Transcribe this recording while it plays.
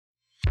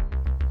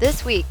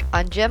This week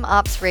on Gym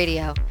Ops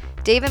Radio,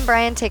 Dave and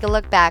Brian take a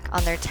look back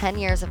on their 10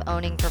 years of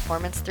owning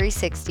Performance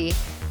 360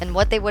 and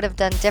what they would have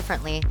done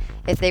differently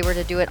if they were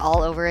to do it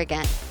all over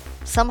again.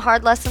 Some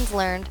hard lessons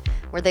learned,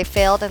 where they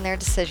failed in their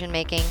decision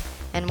making,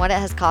 and what it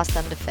has cost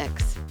them to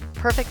fix.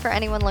 Perfect for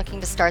anyone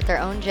looking to start their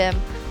own gym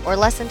or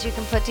lessons you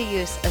can put to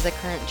use as a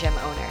current gym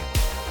owner.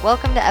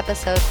 Welcome to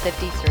episode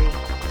 53.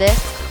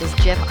 This is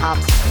Gym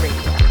Ops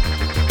Radio.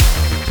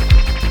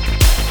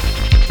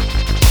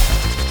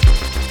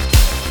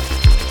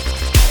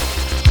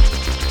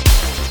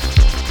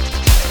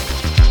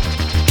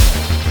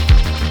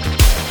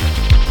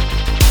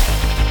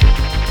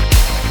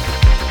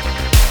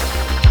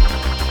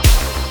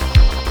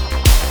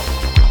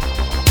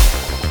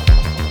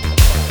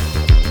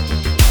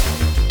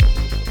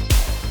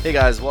 Hey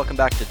guys, welcome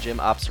back to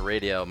Gym Ops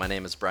Radio. My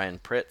name is Brian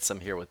Pritz.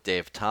 I'm here with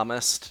Dave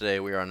Thomas. Today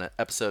we are on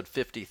episode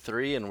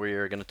 53 and we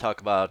are going to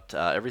talk about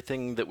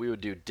everything that we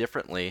would do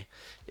differently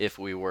if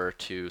we were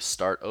to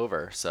start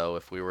over. So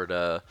if we were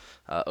to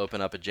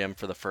open up a gym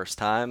for the first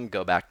time,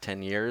 go back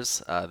 10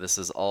 years, this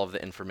is all of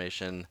the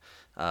information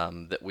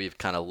that we've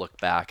kind of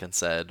looked back and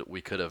said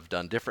we could have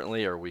done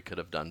differently or we could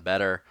have done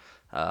better.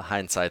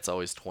 Hindsight's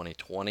always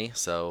 20/20,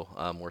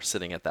 so we're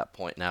sitting at that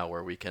point now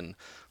where we can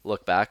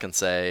look back and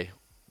say,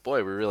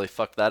 boy, we really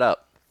fucked that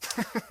up.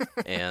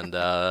 And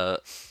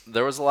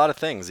there was a lot of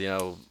things,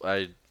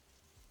 I,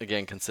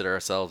 again, consider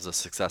ourselves a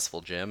successful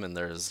gym, and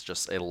there's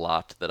just a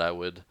lot that I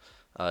would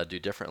do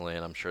differently,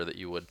 and I'm sure that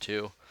you would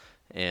too.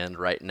 And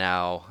right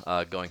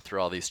now, going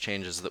through all these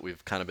changes that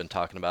we've kind of been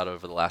talking about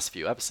over the last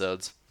few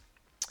episodes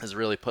has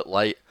really put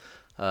light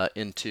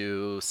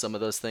into some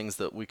of those things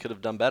that we could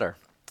have done better.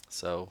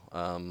 So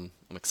I'm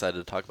excited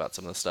to talk about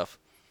some of this stuff.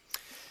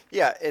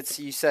 Yeah,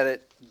 you said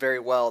it very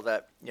well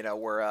that,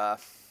 we're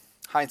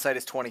hindsight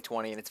is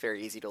 20/20, and it's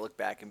very easy to look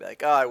back and be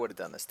like, oh, I would have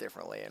done this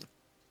differently.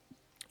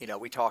 And,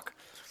 we talk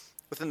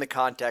within the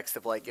context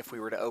of, like, if we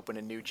were to open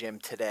a new gym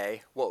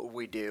today, what would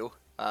we do?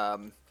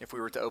 If we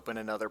were to open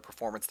another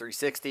Performance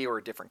 360 or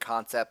a different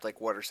concept,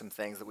 like, what are some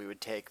things that we would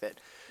take that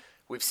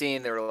we've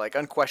seen that are, like,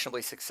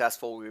 unquestionably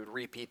successful? We would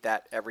repeat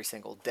that every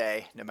single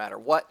day, no matter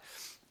what.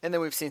 And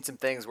then we've seen some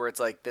things where it's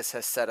like this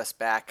has set us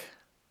back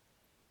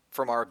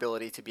from our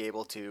ability to be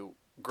able to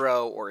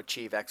grow or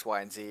achieve X,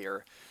 Y, and Z,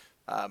 or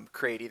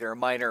create either a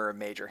minor or a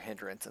major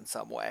hindrance in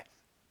some way.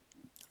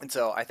 And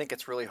so I think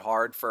it's really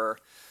hard for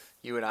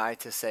you and I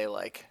to say,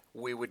 like,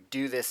 we would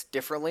do this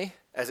differently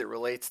as it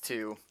relates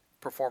to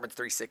Performance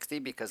 360,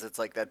 because it's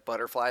like that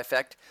butterfly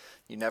effect.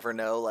 You never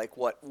know, like,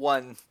 what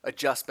one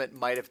adjustment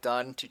might have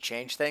done to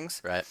change things.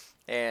 Right.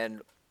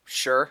 And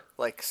sure,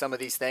 like, some of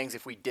these things,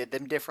 if we did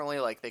them differently,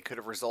 like, they could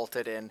have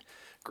resulted in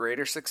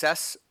greater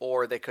success,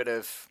 or they could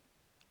have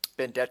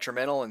been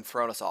detrimental and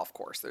thrown us off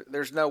course.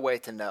 There's no way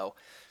to know.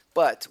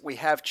 But we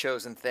have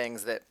chosen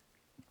things that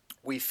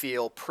we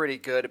feel pretty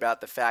good about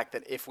the fact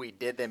that if we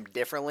did them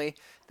differently,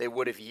 they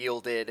would have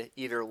yielded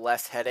either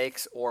less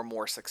headaches or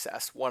more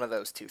success. One of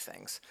those two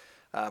things,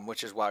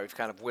 which is why we've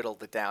kind of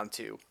whittled it down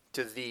to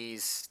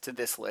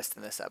this list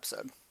in this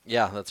episode.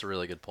 Yeah, that's a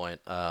really good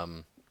point.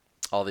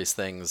 All these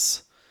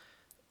things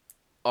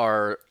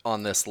are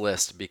on this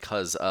list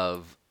because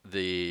of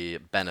the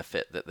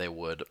benefit that they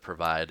would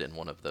provide in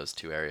one of those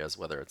two areas,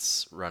 whether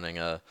it's running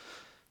a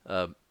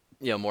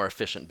more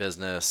efficient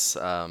business,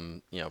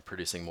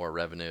 producing more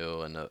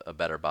revenue and a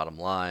better bottom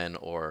line,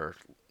 or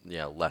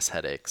less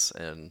headaches.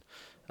 And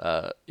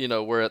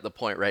we're at the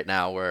point right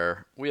now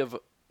where we have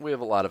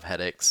a lot of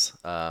headaches,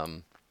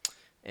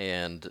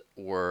 and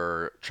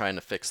we're trying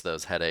to fix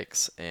those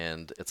headaches,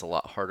 and it's a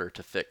lot harder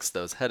to fix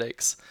those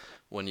headaches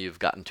when you've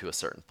gotten to a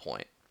certain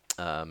point.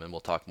 And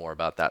we'll talk more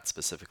about that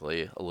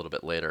specifically a little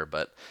bit later.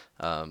 But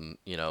when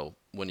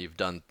you've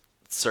done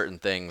certain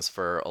things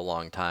for a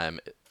long time,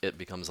 it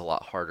becomes a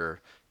lot harder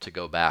to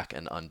go back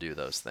and undo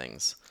those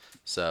things.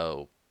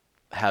 So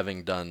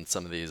having done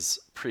some of these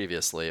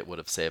previously, it would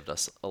have saved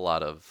us a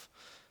lot of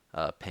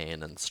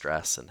pain and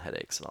stress and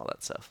headaches and all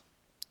that stuff.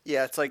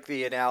 Yeah, it's like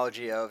the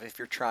analogy of if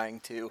you're trying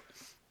to,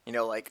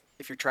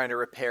 if you're trying to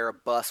repair a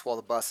bus while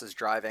the bus is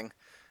driving,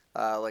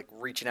 like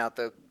reaching out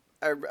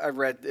I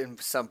read in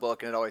some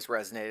book, and it always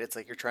resonated. It's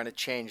like you're trying to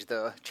change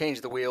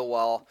the wheel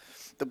while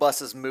the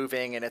bus is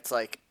moving, and it's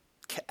like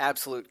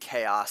absolute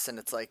chaos. And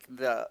it's like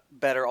the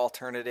better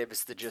alternative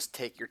is to just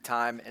take your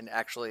time and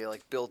actually,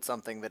 like, build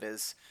something that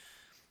is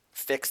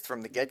fixed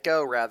from the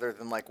get-go, rather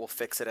than, like, we'll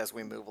fix it as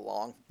we move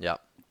along. Yeah.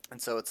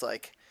 And so it's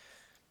like,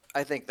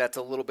 I think that's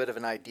a little bit of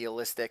an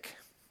idealistic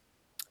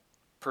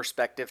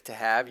perspective to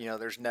have.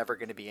 There's never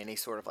going to be any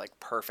sort of, like,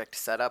 perfect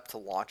setup to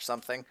launch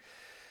something.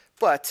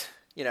 But,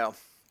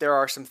 there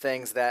are some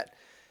things that,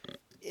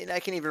 and I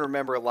can even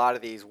remember a lot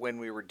of these when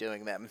we were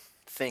doing them,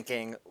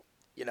 thinking,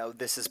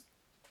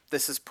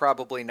 this is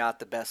probably not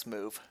the best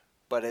move,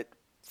 but it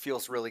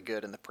feels really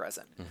good in the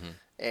present. Mm-hmm.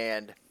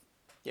 And,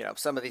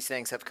 some of these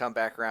things have come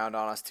back around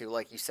on us too,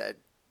 like you said,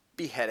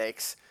 be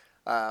headaches.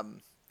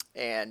 And,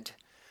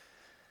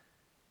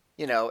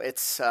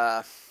 it's,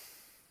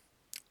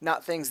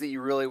 not things that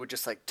you really would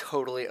just like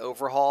totally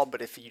overhaul,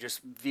 but if you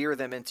just veer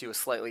them into a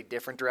slightly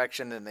different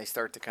direction, then they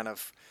start to kind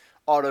of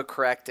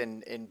autocorrect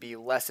and be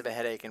less of a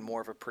headache and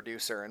more of a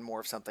producer and more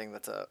of something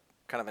that's a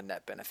kind of a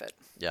net benefit.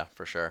 Yeah,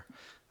 for sure.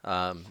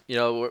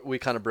 We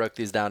kind of broke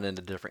these down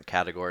into different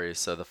categories.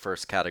 So the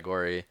first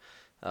category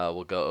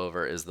we'll go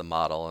over is the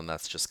model, and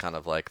that's just kind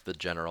of like the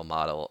general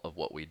model of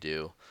what we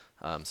do.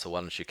 So why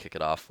don't you kick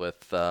it off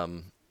with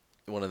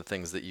one of the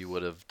things that you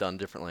would have done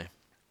differently?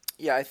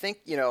 Yeah, I think,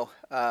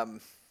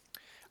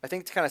 I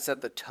think to kind of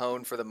set the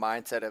tone for the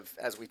mindset of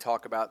as we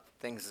talk about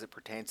things as it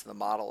pertains to the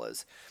model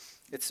is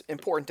it's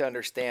important to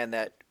understand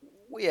that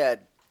we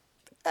had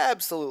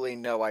absolutely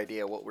no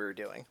idea what we were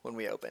doing when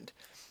we opened.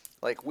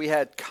 Like we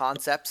had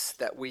concepts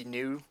that we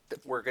knew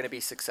that were going to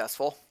be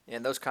successful,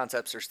 and those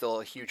concepts are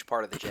still a huge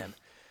part of the gym.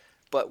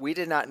 But we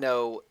did not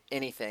know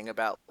anything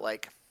about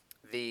like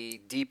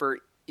the deeper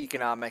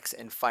economics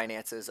and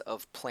finances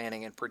of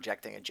planning and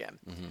projecting a gym.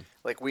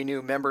 Like we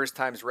knew members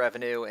times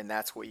revenue, and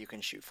that's what you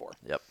can shoot for.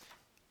 Yep.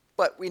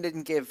 But we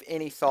didn't give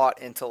any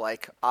thought into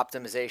like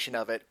optimization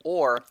of it,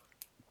 or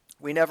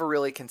we never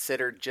really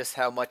considered just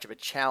how much of a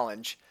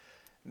challenge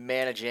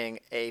managing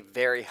a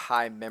very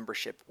high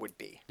membership would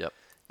be. Yep.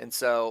 And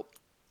so,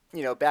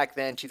 back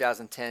then,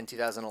 2010,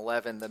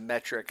 2011, the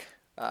metric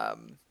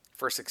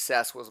for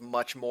success was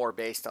much more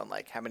based on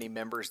like how many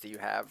members do you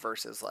have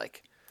versus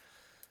like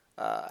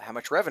how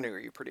much revenue are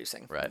you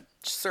producing. Right.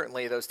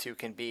 Certainly those two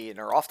can be and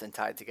are often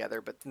tied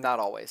together, but not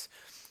always.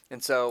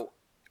 And so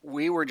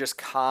we were just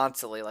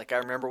constantly like, I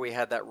remember we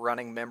had that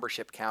running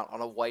membership count on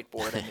a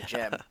whiteboard in the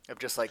gym of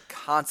just like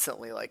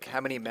constantly like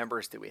how many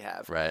members do we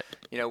have. Right.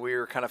 We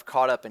were kind of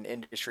caught up in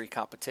industry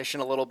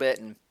competition a little bit,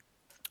 and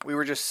we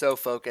were just so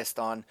focused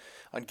on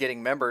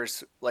getting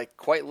members like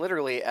quite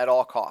literally at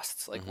all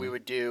costs. Like we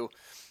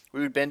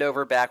would bend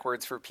over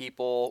backwards for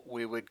people.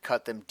 We would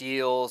cut them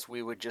deals.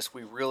 We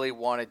really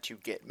wanted to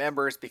get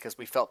members because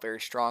we felt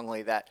very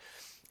strongly that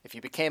if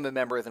you became a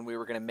member, then we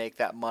were going to make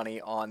that money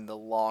on the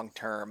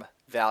long-term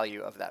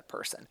value of that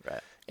person.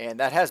 Right. And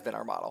that has been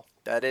our model.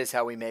 That is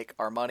how we make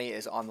our money,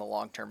 is on the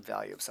long-term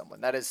value of someone.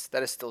 That is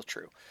still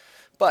true.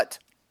 But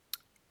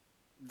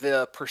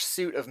the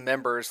pursuit of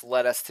members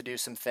led us to do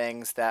some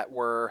things that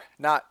were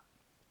not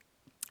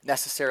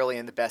necessarily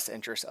in the best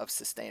interest of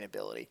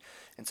sustainability.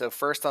 And so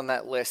first on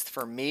that list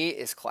for me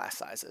is class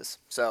sizes.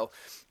 So,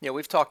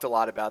 we've talked a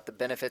lot about the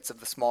benefits of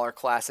the smaller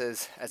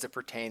classes as it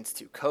pertains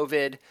to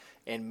COVID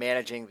and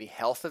managing the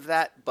health of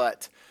that,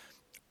 but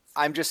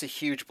I'm just a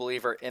huge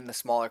believer in the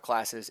smaller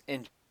classes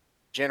in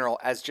general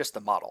as just a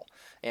model.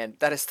 And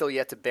that is still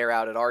yet to bear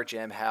out at our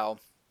gym how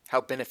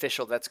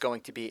beneficial that's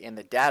going to be in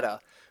the data,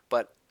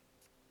 but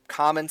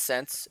common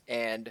sense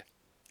and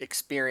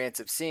experience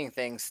of seeing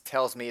things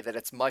tells me that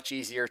it's much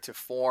easier to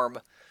form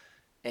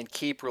and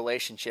keep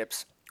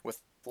relationships with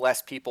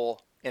less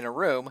people in a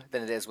room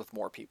than it is with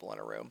more people in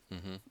a room.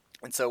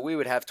 And so we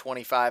would have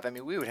 25,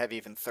 we would have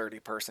even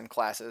 30-person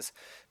classes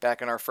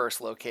back in our first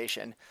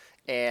location.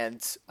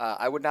 And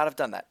I would not have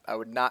done that. I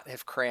would not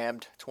have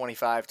crammed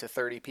 25 to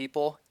 30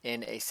 people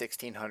in a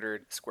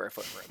 1,600 square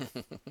foot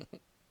room.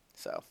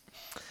 So.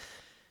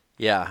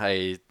 Yeah,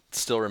 I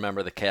still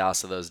remember the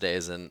chaos of those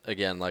days. And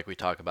again, like we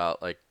talk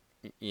about, like,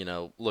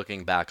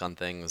 looking back on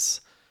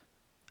things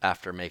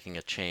after making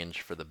a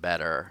change for the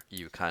better,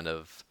 you kind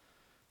of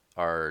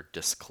are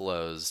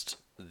disclosed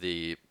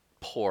the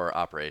poor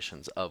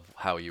operations of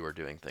how you were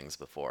doing things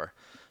before.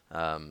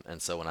 And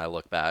so when I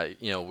look back,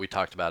 we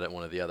talked about it in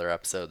one of the other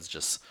episodes,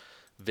 just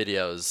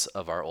videos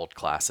of our old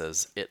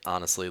classes. It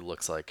honestly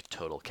looks like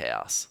total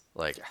chaos.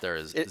 Like there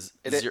is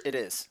it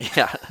is.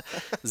 Yeah,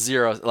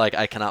 zero. Like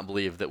I cannot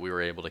believe that we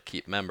were able to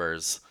keep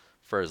members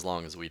for as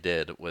long as we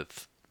did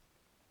with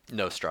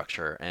no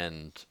structure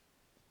and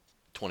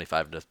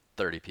 25 to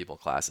 30 people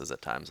classes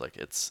at times. Like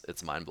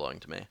it's mind blowing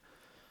to me.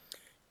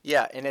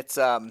 Yeah, and it's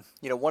one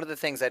of the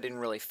things I didn't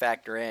really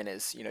factor in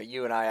is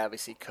you and I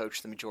obviously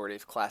coached the majority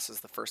of classes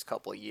the first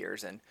couple of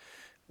years, and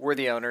we're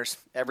the owners.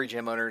 Every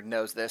gym owner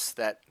knows this,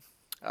 that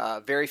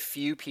very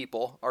few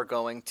people are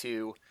going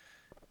to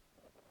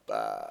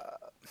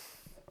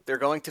they're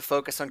going to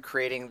focus on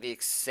creating the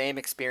same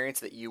experience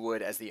that you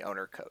would as the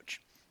owner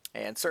coach,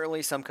 and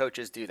certainly some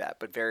coaches do that,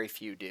 but very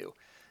few do.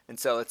 And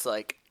so it's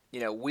like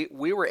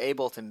we were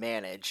able to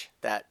manage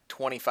that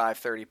 25,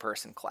 30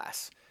 person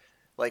class.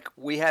 Like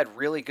we had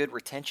really good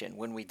retention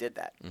when we did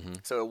that.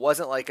 So it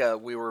wasn't like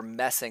we were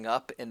messing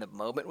up in the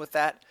moment with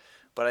that.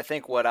 But I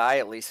think what I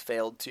at least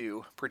failed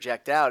to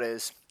project out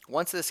is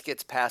once this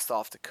gets passed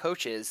off to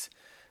coaches,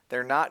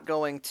 they're not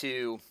going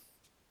to,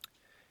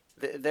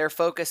 their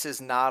focus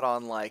is not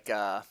on like,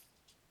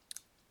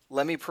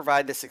 let me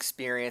provide this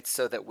experience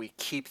so that we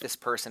keep this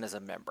person as a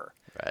member.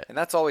 Right. And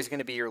that's always going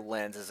to be your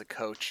lens as a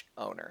coach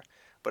owner.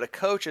 But a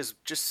coach is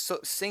just so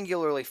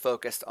singularly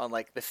focused on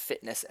like the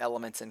fitness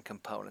elements and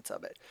components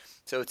of it.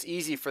 So it's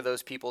easy for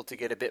those people to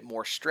get a bit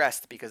more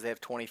stressed because they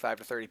have 25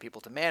 to 30 people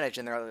to manage,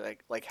 and they're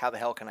like, how the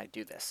hell can I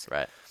do this?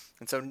 Right.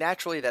 And so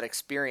naturally that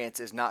experience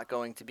is not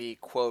going to be,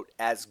 quote,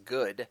 as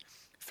good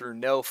through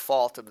no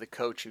fault of the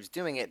coach who's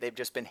doing it, they've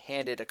just been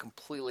handed a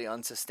completely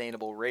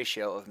unsustainable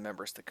ratio of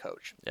members to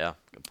coach. Yeah,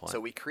 good point. So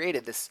we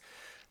created this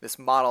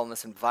model and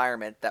this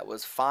environment that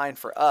was fine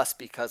for us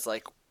because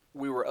like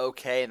we were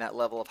okay in that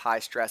level of high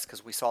stress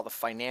because we saw the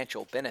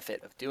financial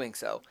benefit of doing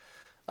so.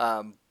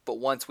 But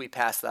once we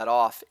passed that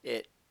off,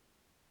 it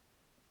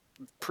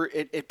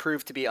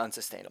proved to be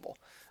unsustainable.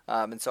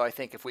 And so I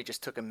think if we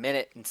just took a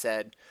minute and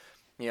said,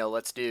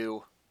 let's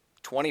do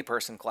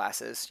 20-person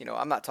classes,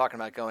 I'm not talking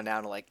about going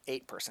down to like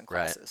 8-person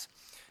classes.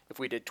 Right. If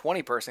we did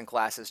 20-person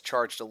classes,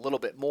 charged a little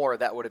bit more,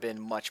 that would have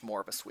been much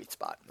more of a sweet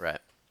spot. Right.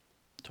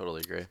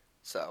 Totally agree.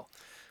 So,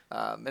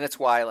 and it's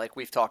why like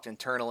we've talked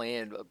internally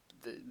and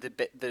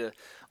the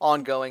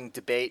ongoing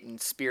debate and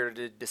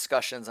spirited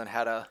discussions on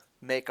how to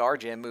make our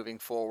gym moving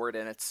forward.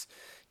 And it's,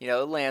 it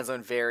lands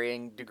on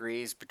varying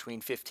degrees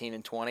between 15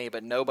 and 20,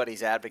 but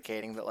nobody's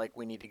advocating that like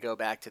we need to go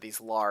back to these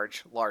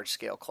large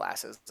scale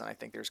classes. And I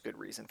think there's good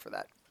reason for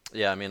that.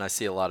 Yeah. I mean, I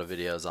see a lot of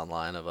videos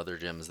online of other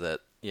gyms that,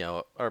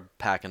 are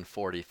packing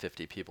 40,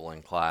 50 people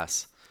in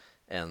class.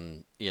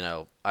 And,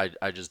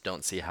 I just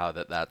don't see how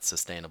that's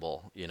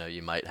sustainable.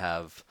 You might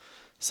have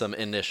some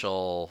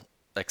initial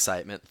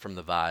excitement from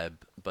the vibe,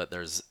 but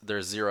there's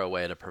zero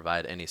way to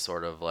provide any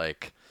sort of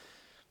like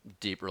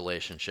deep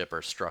relationship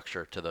or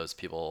structure to those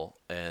people.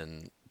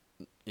 And,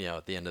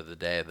 at the end of the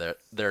day,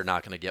 they're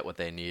not going to get what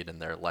they need and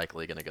they're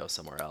likely going to go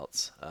somewhere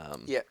else.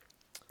 Yeah.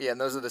 And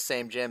those are the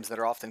same gyms that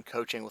are often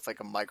coaching with like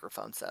a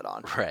microphone set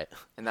on. Right.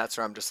 And that's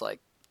where I'm just like,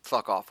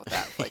 fuck off with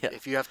that. Like,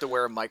 if you have to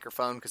wear a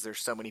microphone because there's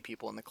so many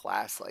people in the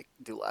class, like,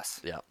 do less.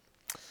 Yeah.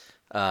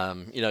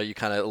 You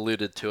kind of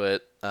alluded to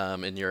it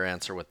in your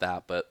answer with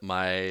that, but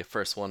my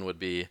first one would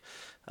be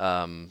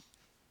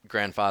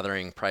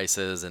grandfathering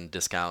prices and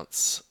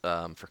discounts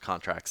for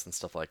contracts and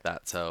stuff like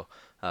that. So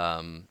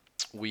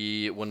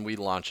when we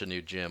launch a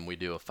new gym, we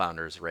do a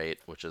founder's rate,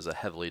 which is a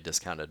heavily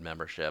discounted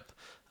membership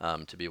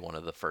to be one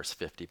of the first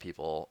 50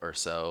 people or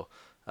so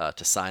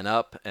to sign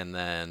up, and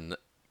then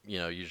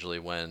usually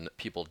when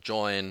people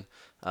join,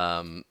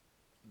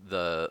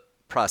 the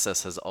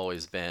process has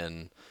always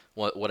been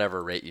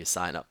whatever rate you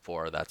sign up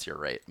for, that's your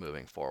rate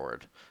moving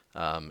forward.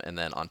 And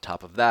then on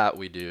top of that,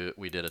 we did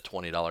a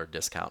 $20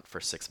 discount for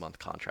 6-month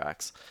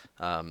contracts.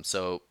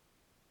 So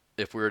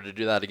if we were to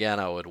do that again,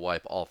 I would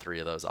wipe all 3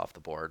 of those off the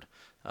board.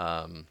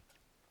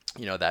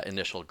 That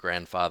initial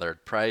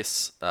grandfathered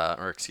price,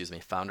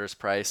 founder's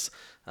price,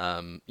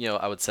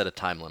 I would set a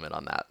time limit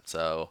on that.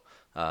 So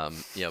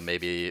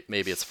maybe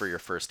it's for your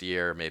first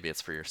year, maybe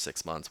it's for your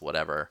 6 months,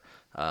 whatever.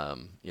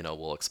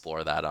 We'll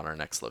explore that on our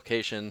next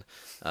location.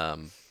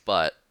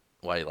 But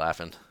why are you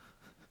laughing?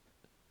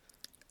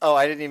 Oh,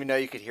 I didn't even know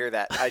you could hear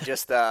that. I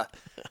just I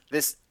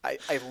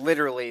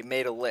literally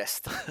made a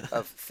list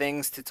of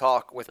things to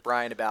talk with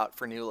Brian about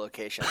for new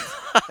locations.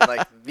 And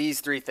like these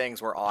 3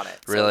 things were on it.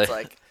 So really? It's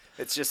like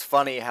it's just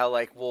funny how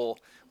like we'll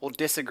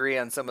disagree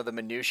on some of the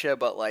minutia,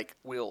 but like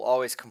we'll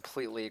always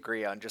completely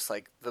agree on just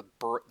like the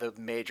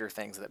major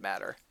things that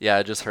matter. Yeah,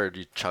 I just heard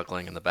you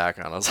chuckling in the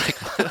background. I was like,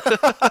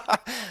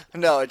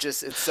 no,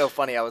 it's so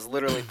funny. I was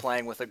literally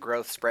playing with a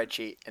growth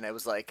spreadsheet, and it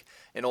was like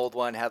an old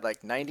one had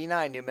like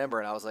 99 new member,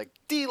 and I was like,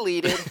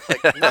 deleted,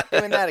 like not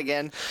doing that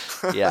again.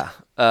 Yeah.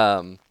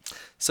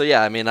 So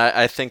yeah, I mean,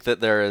 I think that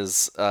there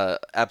is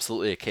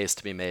absolutely a case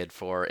to be made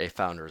for a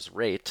founder's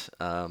rate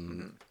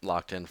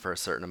locked in for a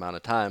certain amount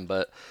of time,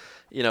 but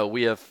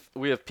we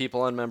have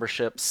people on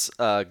memberships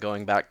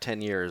going back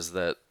 10 years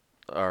that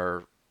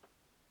are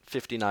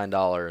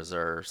 $59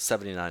 or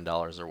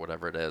 $79 or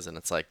whatever it is, and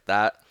it's like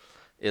that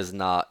is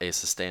not a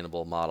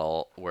sustainable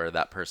model where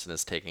that person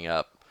is taking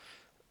up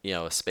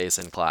a space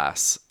in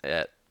class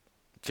at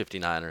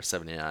 $59 or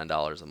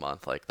 $79 a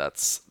month. Like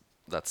that's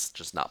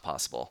just not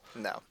possible.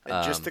 No.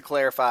 And just to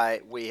clarify,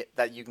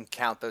 that you can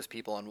count those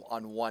people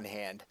on one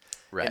hand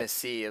right. in a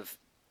sea of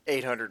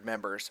 800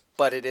 members,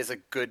 but it is a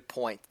good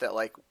point that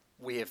like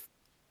we have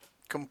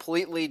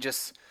completely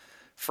just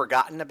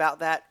forgotten about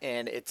that,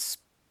 and it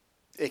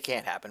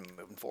can't happen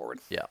moving forward.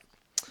 Yeah.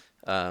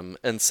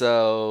 And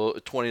so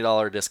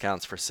 $20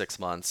 discounts for 6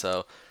 months.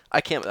 So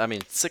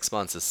 6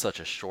 months is such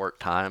a short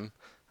time.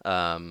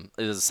 It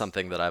is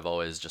something that I've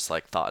always just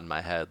like thought in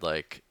my head,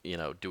 like,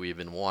 do we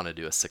even want to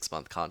do a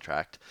 6-month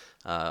contract?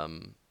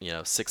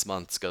 6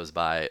 months goes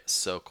by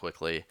so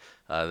quickly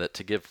that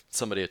to give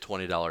somebody a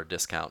 $20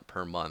 discount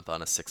per month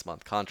on a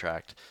 6-month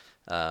contract,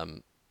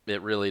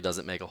 it really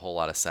doesn't make a whole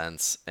lot of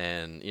sense.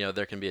 And,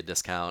 there can be a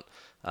discount,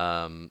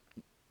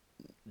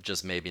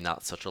 just maybe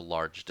not such a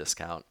large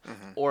discount,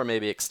 or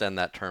maybe extend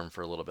that term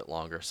for a little bit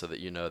longer so that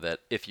that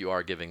if you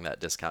are giving that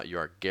discount, you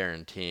are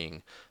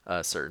guaranteeing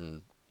a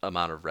certain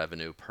amount of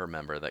revenue per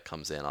member that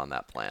comes in on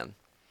that plan.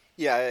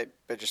 Yeah,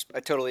 I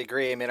totally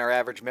agree. I mean, our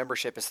average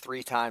membership is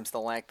 3 times the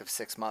length of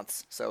 6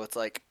 months. So it's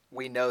like,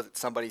 we know that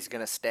somebody's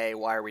going to stay.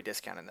 Why are we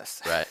discounting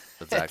this? Right,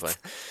 exactly.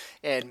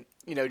 And,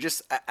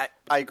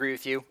 I agree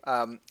with you.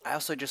 I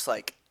also just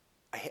like,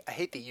 I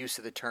hate the use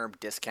of the term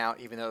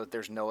discount, even though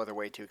there's no other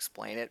way to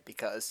explain it,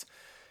 because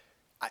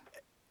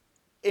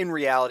in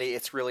reality,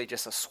 it's really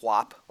just a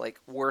swap. Like,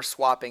 we're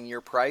swapping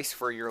your price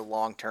for your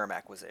long-term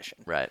acquisition.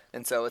 Right.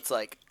 And so it's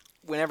like,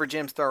 whenever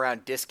gyms throw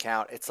around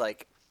discount, it's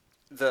like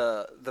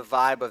the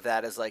vibe of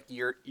that is like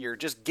you're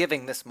just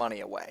giving this money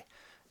away.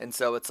 And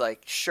so it's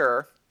like,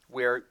 sure,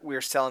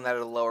 we're selling that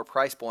at a lower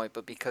price point,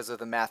 but because of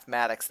the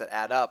mathematics that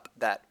add up,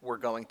 that we're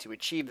going to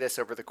achieve this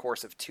over the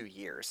course of 2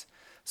 years.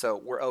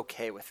 So we're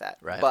okay with that.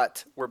 Right.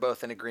 But we're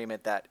both in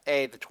agreement that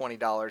A, the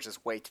 $20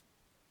 is way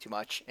too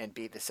much, and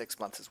B, the 6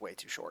 months is way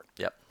too short.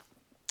 Yep.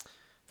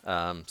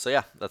 So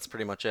yeah, that's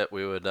pretty much it.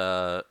 We would,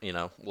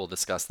 we'll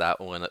discuss that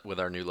with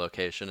our new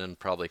location and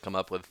probably come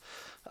up with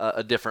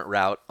a different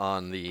route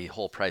on the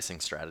whole pricing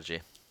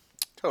strategy.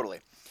 Totally.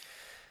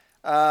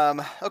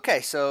 Okay,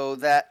 so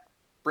that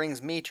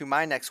brings me to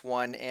my next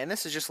one, and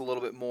this is just a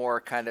little bit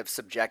more kind of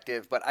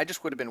subjective, but I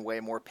just would have been way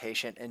more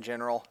patient in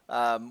general.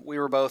 We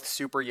were both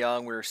super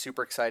young. We were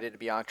super excited to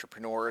be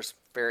entrepreneurs,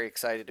 very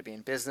excited to be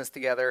in business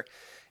together,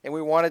 and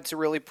we wanted to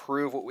really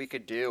prove what we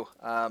could do.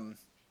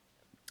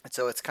 And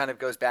so it kind of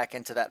goes back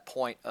into that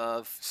point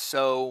of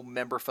so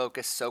member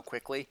focused so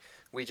quickly.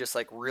 We just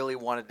like really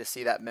wanted to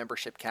see that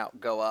membership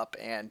count go up,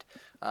 and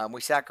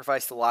we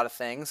sacrificed a lot of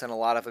things and a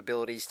lot of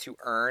abilities to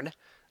earn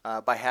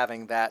by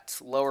having that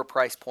lower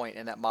price point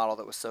in that model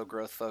that was so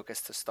growth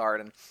focused to start.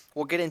 And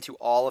we'll get into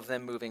all of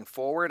them moving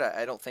forward.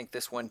 I don't think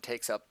this one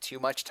takes up too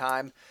much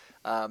time,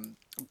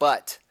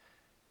 but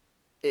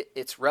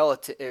it's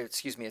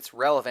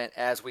relevant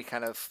as we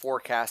kind of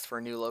forecast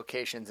for new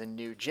locations and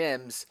new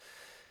gyms.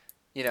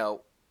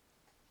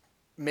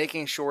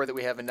 Making sure that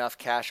we have enough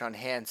cash on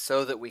hand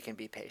so that we can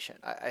be patient.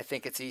 I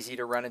think it's easy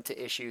to run into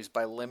issues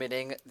by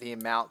limiting the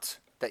amount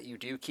that you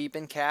do keep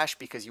in cash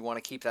because you want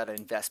to keep that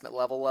investment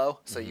level low.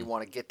 So you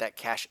want to get that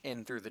cash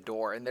in through the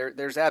door. And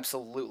there's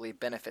absolutely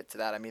benefit to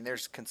that. I mean,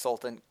 there's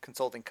consulting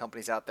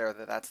companies out there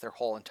that's their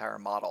whole entire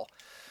model.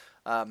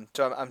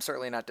 So I'm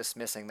certainly not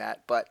dismissing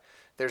that, but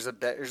there's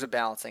a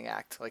balancing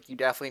act. Like, you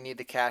definitely need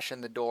the cash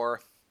in the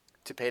door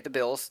to pay the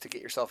bills, to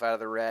get yourself out of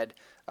the red,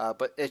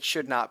 but it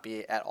should not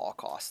be at all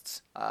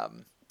costs.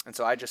 And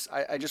so I just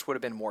would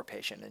have been more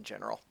patient in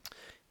general.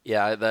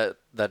 Yeah,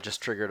 that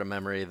just triggered a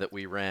memory that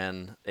we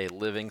ran a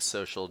Living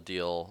Social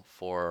deal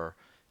for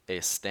a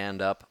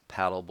stand-up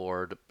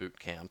paddleboard boot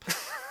camp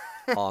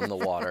on the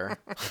water.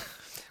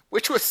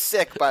 Which was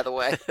sick, by the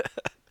way.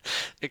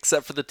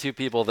 Except for the 2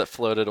 people that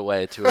floated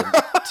away to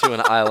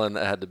an island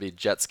that had to be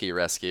jet ski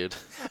rescued.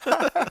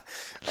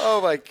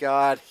 Oh my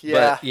God,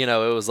 yeah. But,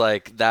 it was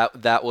like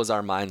that was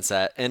our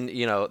mindset. And,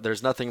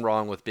 there's nothing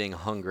wrong with being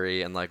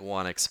hungry and like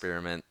want to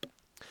experiment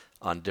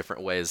on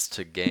different ways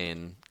to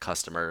gain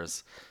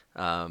customers.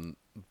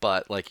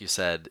 But like you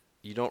said,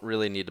 you don't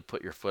really need to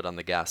put your foot on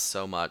the gas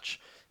so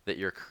much that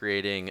you're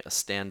creating a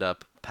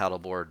stand-up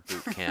paddleboard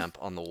boot camp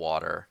on the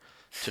water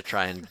to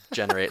try and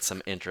generate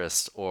some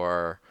interest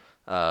or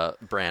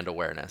brand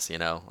awareness.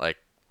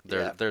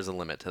 There's a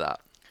limit to that.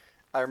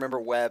 I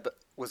remember Webb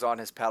was on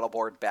his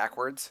paddleboard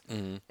backwards,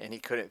 and he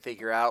couldn't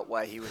figure out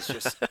why he was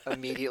just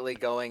immediately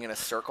going in a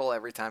circle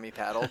every time he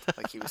paddled.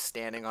 Like, he was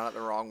standing on it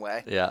the wrong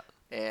way. Yeah.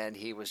 And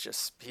he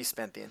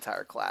spent the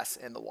entire class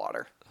in the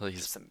water. Well,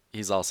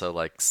 he's also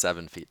like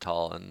 7 feet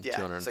tall and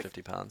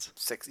 250 pounds.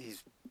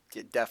 He's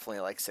definitely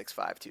like 6'5",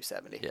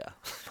 270. Yeah.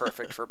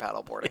 Perfect for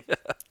paddleboarding.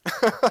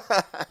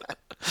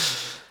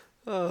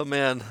 Oh,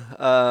 man.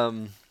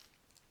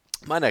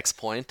 My next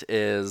point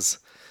is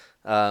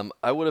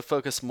I would have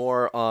focused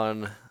more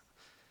on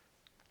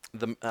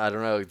I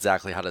don't know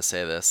exactly how to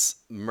say this,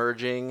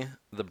 merging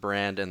the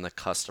brand and the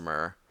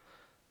customer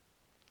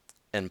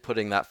and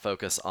putting that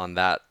focus on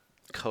that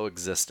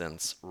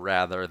coexistence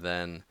rather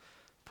than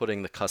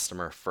putting the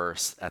customer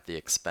first at the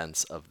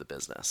expense of the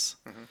business.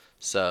 Mm-hmm.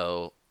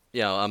 So,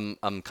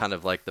 I'm kind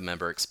of like the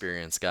member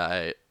experience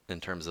guy in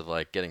terms of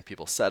like getting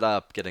people set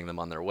up, getting them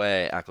on their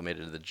way,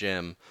 acclimated to the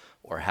gym,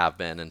 or have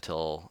been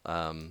until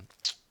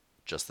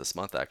just this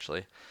month,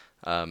 actually.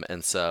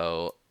 And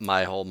so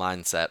my whole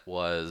mindset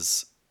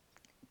was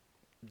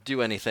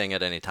do anything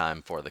at any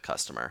time for the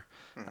customer.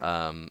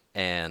 Mm-hmm.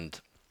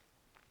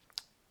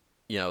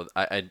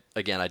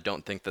 I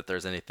don't think that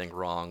there's anything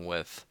wrong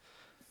with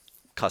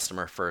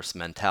customer first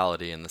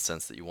mentality in the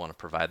sense that you want to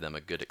provide them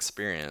a good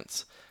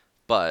experience.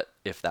 But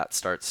if that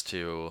starts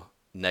to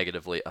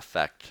negatively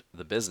affect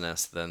the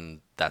business,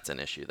 then that's an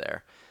issue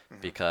there.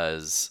 Mm-hmm.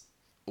 Because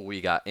we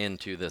got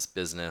into this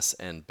business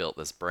and built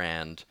this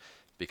brand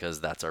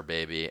because that's our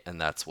baby and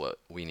that's what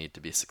we need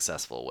to be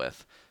successful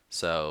with.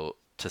 So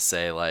to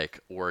say like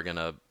we're going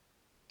to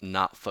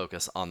not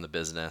focus on the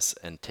business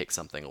and take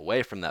something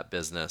away from that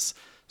business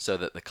so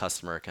that the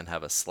customer can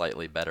have a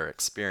slightly better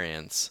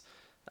experience,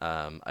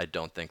 I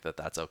don't think that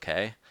that's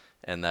okay.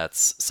 And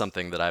that's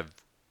something that I've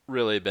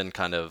really been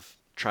kind of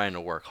trying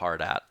to work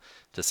hard at,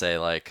 to say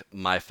like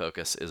my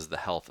focus is the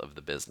health of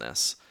the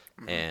business.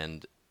 Mm-hmm.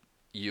 And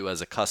you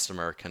as a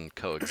customer can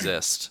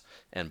coexist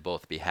and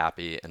both be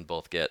happy and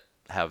both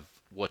have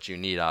what you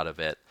need out of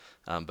it.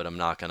 But I'm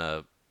not going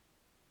to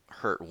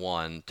hurt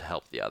one to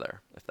help the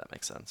other, if that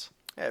makes sense.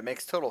 Yeah, it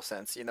makes total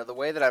sense. The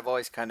way that I've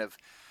always kind of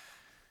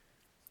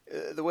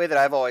the way that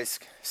I've always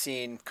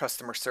seen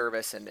customer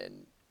service,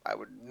 and I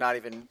would not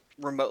even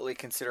remotely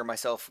consider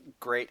myself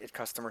great at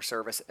customer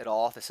service at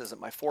all. This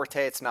isn't my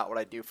forte. It's not what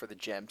I do for the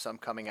gym, so I'm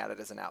coming at it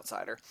as an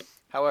outsider.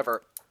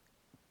 However,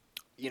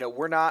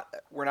 we're not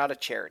a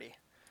charity,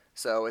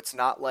 so it's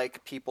not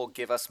like people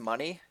give us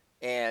money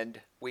and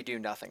we do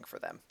nothing for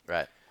them.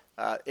 Right.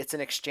 It's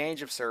an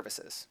exchange of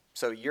services.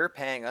 So you're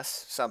paying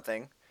us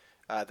something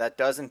that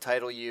does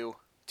entitle you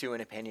to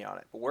an opinion on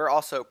it, but we're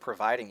also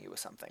providing you with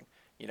something.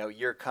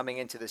 You're coming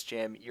into this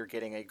gym, you're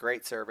getting a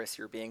great service,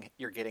 you're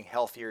getting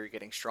healthier, you're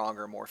getting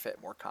stronger, more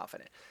fit, more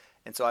confident.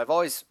 And so I've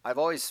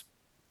always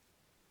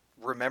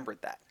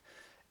remembered that.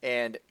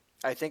 And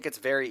I think it's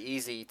very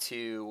easy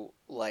to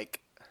let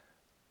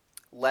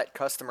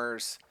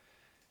customers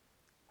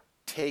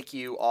take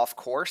you off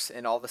course,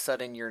 and all of a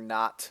sudden you're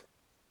not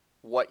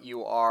what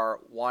you are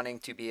wanting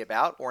to be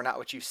about, or not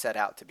what you set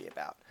out to be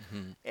about.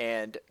 Mm-hmm.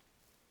 And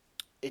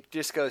it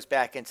just goes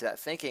back into that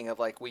thinking of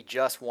we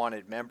just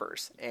wanted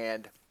members.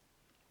 And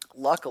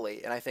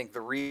luckily, and I think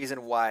the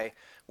reason why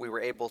we were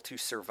able to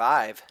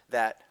survive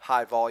that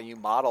high volume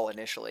model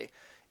initially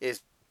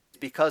is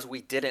because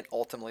we didn't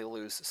ultimately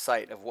lose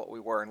sight of what we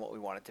were and what we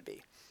wanted to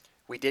be.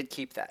 We did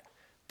keep that,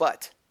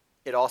 but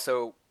it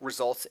also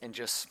results in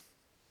just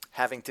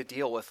having to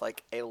deal with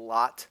a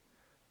lot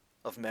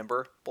of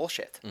member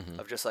bullshit,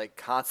 Mm-hmm. of just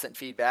constant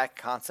feedback,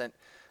 constant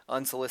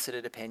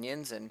unsolicited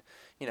opinions. And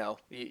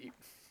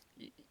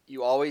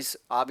you always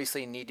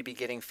obviously need to be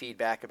getting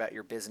feedback about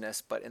your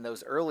business, but in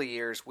those early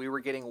years we were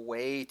getting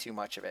way too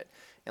much of it.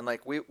 And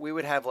we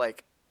would have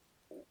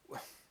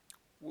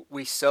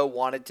we so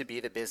wanted to be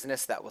the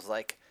business that was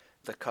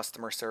the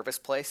customer service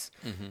place.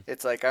 Mm-hmm.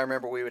 It's I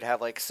remember we would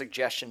have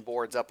suggestion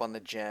boards up on the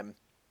gym,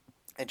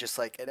 and just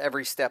at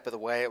every step of the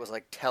way it was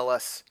tell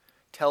us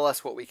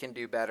what we can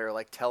do better,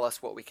 tell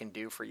us what we can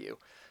do for you.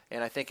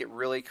 And I think it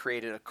really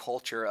created a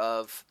culture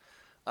of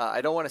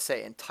I don't want to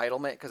say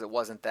entitlement, because it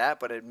wasn't that,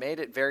 but it made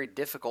it very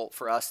difficult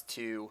for us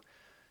to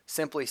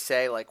simply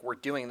say we're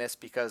doing this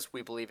because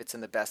we believe it's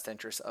in the best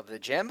interest of the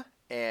gym,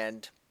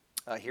 and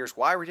here's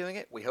why we're doing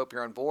it. We hope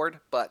you're on board,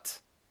 but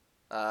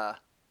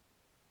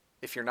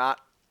if you're not,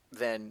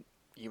 then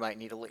you might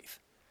need to leave.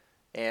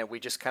 And we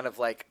just kind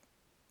of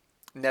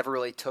never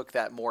really took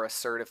that more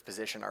assertive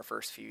position our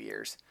first few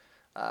years.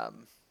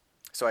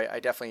 So I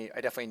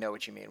definitely know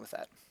what you mean with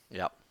that.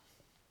 Yep.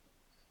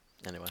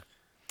 Anyway,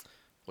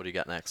 what do you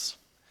got next?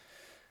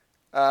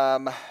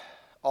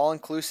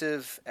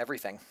 All-inclusive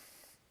everything.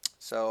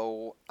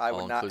 So I would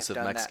not have All-inclusive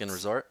done Mexican that.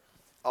 resort?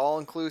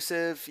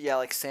 All-inclusive,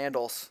 yeah,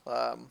 sandals.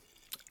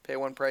 Pay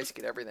one price,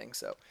 get everything.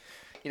 So,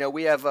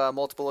 we have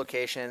multiple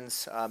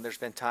locations. There's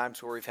been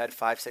times where we've had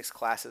 5-6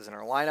 classes in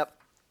our lineup.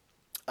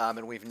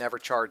 And we've never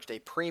charged a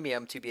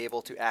premium to be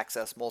able to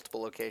access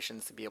multiple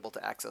locations, to be able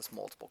to access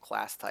multiple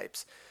class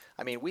types.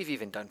 I mean, we've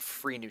even done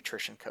free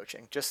nutrition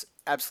coaching, just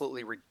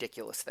absolutely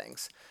ridiculous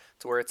things,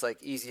 to where it's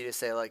easy to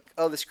say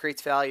oh, this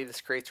creates value,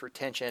 this creates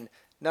retention.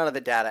 None of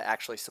the data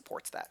actually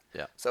supports that.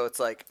 Yeah. So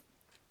it's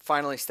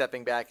finally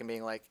stepping back and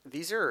being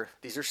these are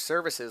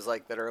services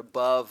that are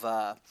above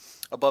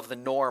the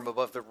norm,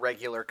 above the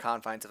regular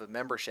confines of a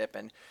membership.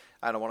 And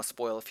I don't want to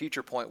spoil a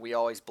future point. We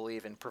always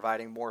believe in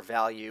providing more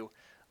value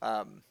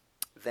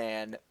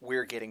than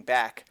we're getting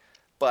back,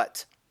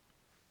 but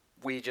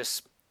we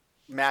just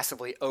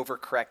massively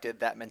overcorrected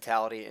that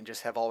mentality and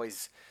just have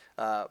always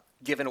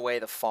given away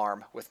the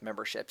farm with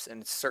memberships,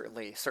 and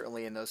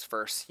certainly in those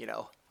first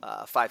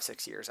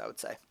 5-6 years, I would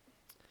say.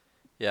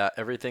 Yeah,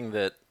 everything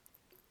that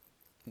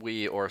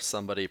we or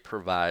somebody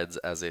provides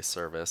as a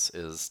service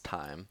is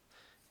time,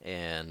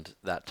 and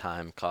that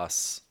time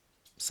costs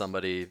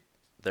somebody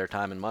their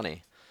time and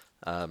money.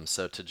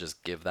 So to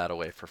just give that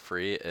away for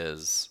free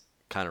is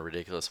kind of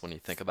ridiculous when you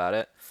think about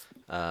it.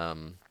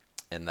 And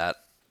that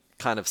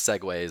kind of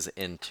segues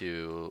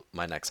into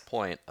my next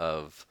point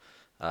of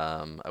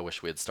I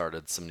wish we had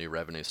started some new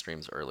revenue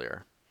streams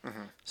earlier.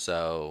 Mm-hmm.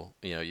 So,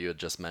 you had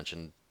just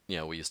mentioned,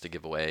 we used to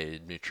give away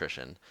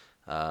nutrition.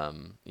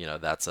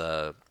 That's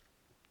a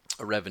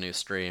revenue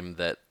stream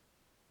that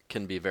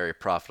can be very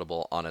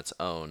profitable on its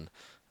own.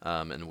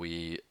 And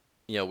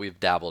we've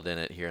dabbled in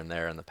it here and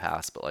there in the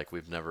past, but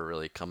we've never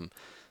really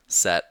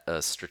set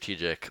a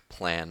strategic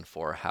plan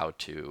for how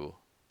to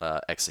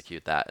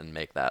execute that and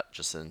make that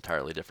just an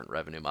entirely different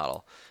revenue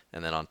model.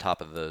 And then on top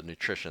of the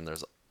nutrition,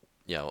 there's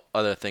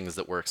other things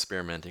that we're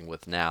experimenting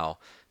with now,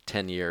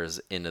 10 years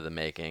into the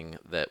making,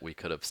 that we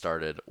could have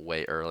started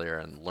way earlier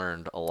and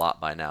learned a lot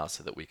by now,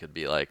 so that we could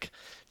be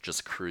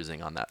just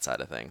cruising on that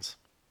side of things.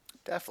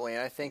 Definitely.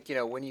 And I think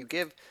when you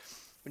give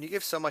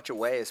so much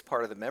away as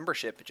part of the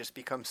membership, it just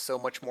becomes so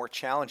much more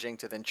challenging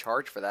to then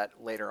charge for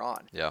that later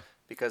on. Yeah.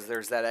 Because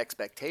there's that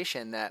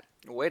expectation that,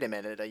 wait a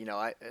minute,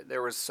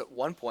 there was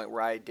one point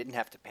where I didn't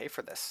have to pay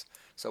for this,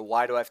 so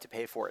why do I have to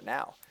pay for it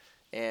now?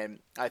 And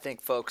I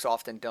think folks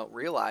often don't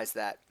realize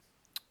that,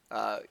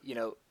 a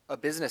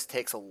business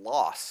takes a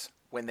loss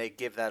when they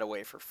give that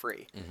away for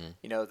free.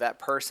 Mm-hmm. That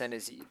person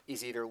is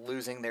either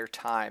losing their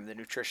time, the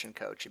nutrition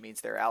coach. It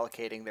means they're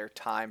allocating their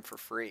time for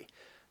free.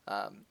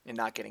 and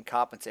not getting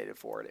compensated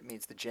for it. It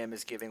means the gym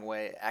is giving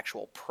away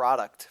actual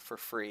product for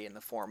free in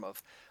the form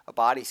of a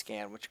body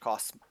scan, which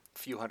costs a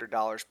few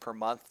 $100s per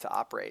month to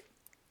operate.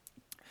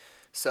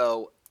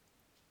 So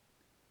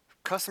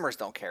customers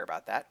don't care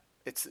about that.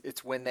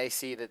 It's when they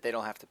see that they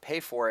don't have to pay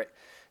for it,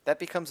 that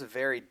becomes a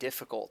very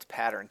difficult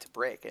pattern to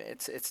break, and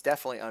it's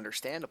definitely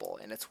understandable,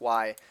 and it's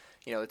why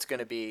it's going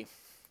to be,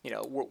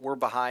 we're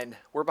behind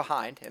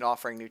in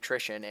offering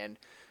nutrition, and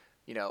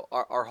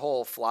our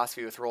whole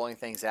philosophy with rolling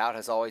things out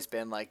has always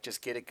been like,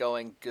 just get it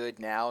going good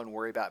now and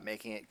worry about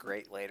making it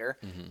great later.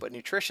 But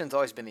nutrition's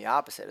always been the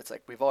opposite. It's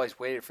like we've always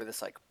waited for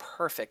this like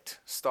perfect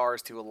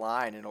stars to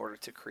align in order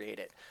to create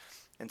it,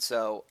 and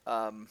so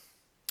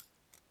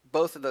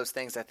both of those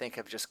things I think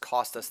have just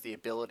cost us the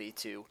ability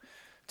to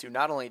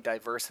not only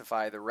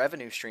diversify the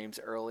revenue streams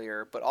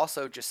earlier, but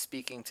also just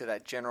speaking to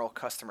that general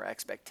customer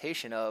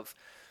expectation of,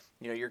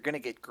 you're going to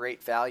get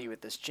great value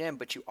at this gym,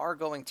 but you are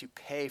going to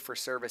pay for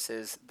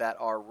services that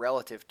are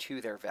relative to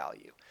their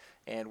value.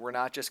 And we're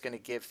not just going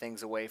to give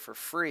things away for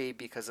free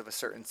because of a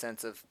certain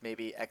sense of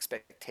maybe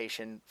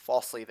expectation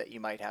falsely that you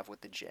might have with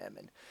the gym.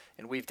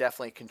 And we've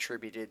definitely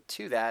contributed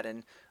to that.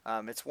 And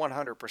it's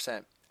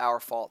 100%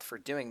 our fault for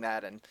doing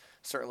that. And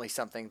certainly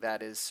something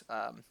that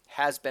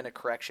has been a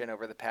correction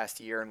over the past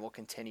year and will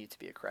continue to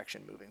be a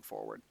correction moving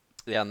forward.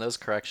 Yeah, and those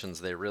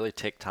corrections, they really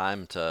take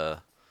time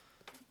to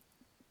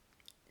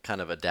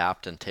kind of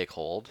adapt and take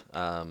hold.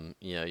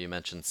 You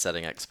mentioned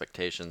setting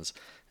expectations.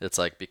 It's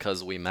like,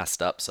 because we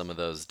messed up some of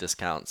those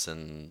discounts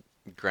and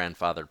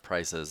grandfathered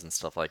prices and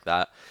stuff like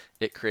that,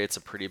 it creates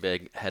a pretty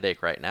big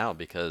headache right now,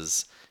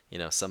 because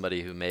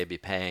somebody who may be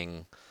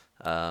paying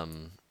 $30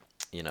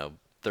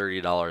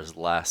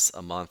 less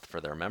a month for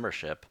their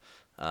membership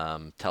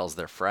tells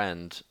their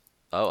friend,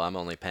 oh, I'm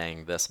only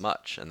paying this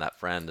much, and that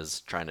friend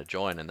is trying to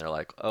join, and they're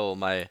like, oh,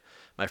 my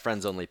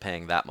friend's only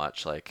paying that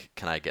much, like,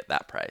 can I get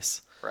that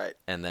price? Right.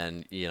 And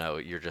then,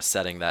 you're just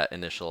setting that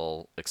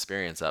initial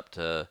experience up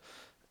to,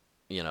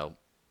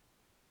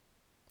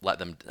 let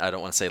them, I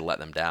don't want to say let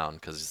them down,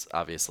 because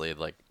obviously,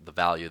 like, the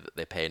value that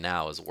they pay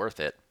now is worth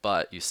it,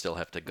 but you still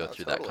have to go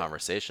through totally. that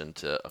conversation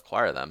to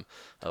acquire them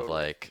of Totally.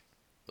 like,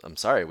 I'm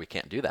sorry, we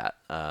can't do that.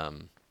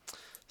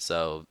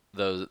 So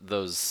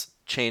those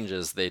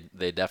changes,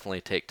 they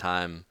definitely take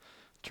time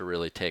to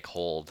really take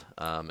hold,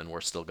 and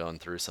we're still going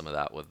through some of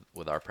that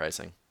with our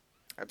pricing.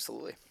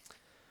 Absolutely.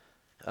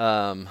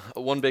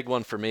 One big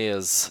one for me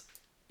is,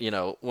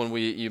 when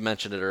you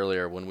mentioned it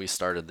earlier, when we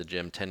started the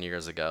gym 10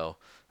 years ago,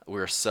 we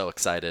were so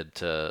excited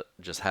to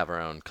just have our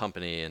own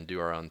company and do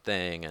our own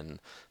thing and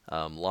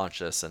launch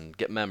this and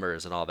get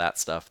members and all that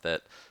stuff,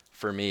 that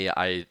for me,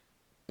 I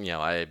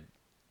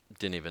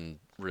didn't even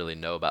really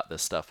know about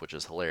this stuff, which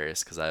is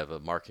hilarious because I have a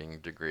marketing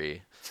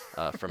degree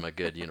from a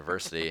good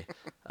university,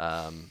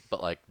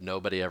 but like,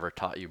 nobody ever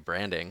taught you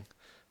branding.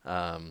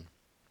 And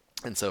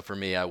so for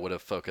me, I would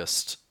have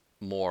focused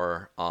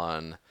more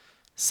on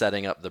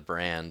setting up the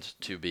brand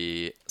to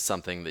be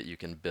something that you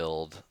can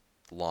build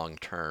long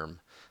term.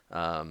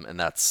 And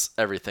that's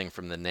everything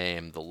from the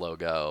name, the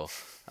logo,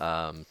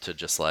 to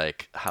just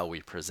like how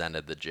we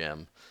presented the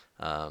gym.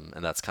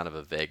 And that's kind of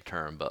a vague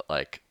term, but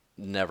like,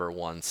 never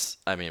once,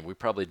 I mean, we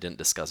probably didn't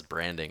discuss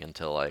branding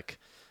until like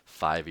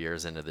 5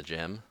 years into the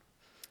gym.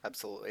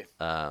 Absolutely.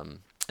 And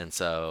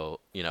so,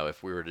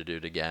 if we were to do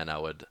it again, I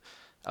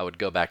would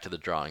go back to the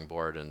drawing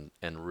board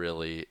and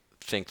really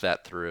think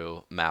that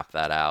through, map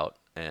that out,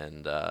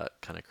 and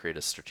kind of create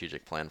a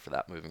strategic plan for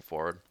that moving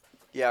forward.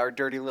 Yeah, our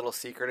dirty little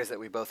secret is that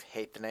we both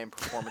hate the name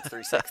Performance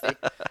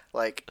 360.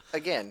 Like,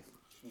 again,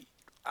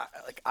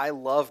 I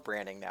love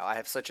branding now. I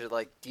have such a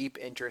like deep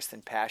interest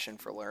and passion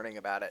for learning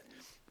about it.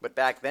 But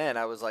back then,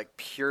 I was like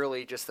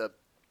purely just a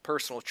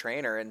personal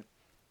trainer, and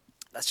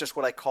that's just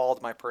what I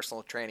called my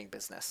personal training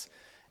business.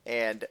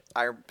 And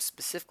I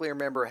specifically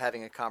remember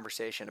having a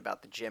conversation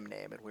about the gym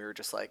name, and we were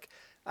just like,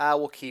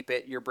 we'll keep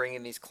it. You're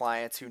bringing these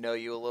clients who know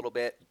you a little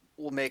bit.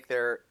 We'll make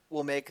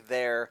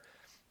their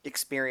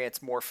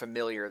experience more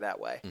familiar that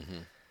way. Mm-hmm.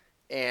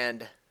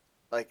 And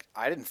like,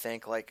 I didn't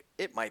think like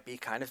it might be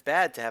kind of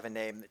bad to have a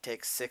name that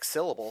takes 6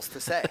 syllables to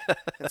say.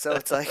 And so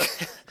it's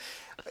like,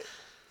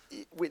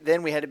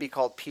 then we had to be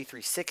called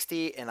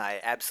P360, and I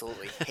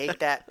absolutely hate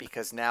that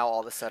because now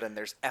all of a sudden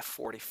there's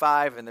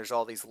F45 and there's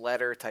all these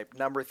letter type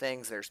number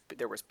things.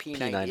 There was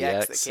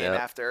P90X that came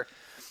after.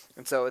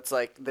 And so it's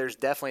like, there's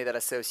definitely that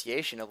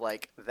association of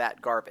like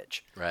that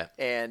garbage. Right.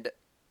 And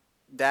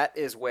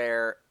that's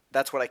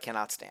what I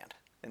cannot stand.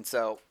 And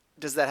so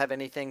does that have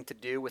anything to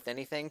do with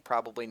anything?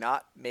 Probably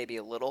not, maybe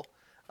a little.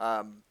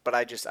 But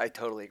I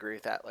totally agree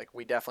with that. Like,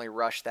 we definitely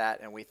rushed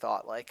that, and we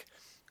thought like,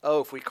 oh,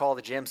 if we call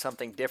the gym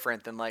something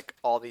different, then like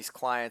all these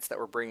clients that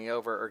we're bringing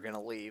over are going to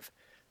leave.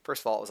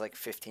 First of all, it was like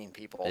 15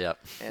 people. Yep.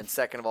 And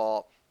second of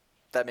all,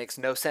 that makes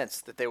no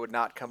sense that they would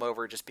not come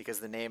over just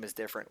because the name is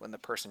different when the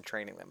person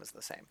training them is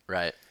the same.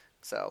 Right.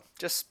 So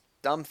just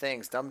dumb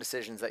things, dumb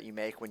decisions that you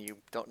make when you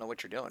don't know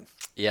what you're doing.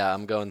 Yeah,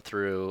 I'm going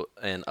through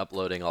and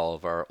uploading all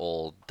of our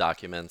old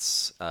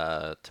documents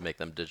to make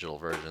them digital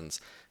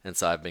versions. And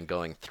so I've been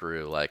going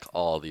through like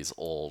all these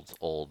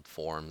old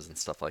forms and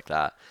stuff like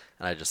that.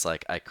 And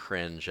I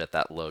cringe at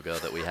that logo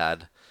that we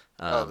had.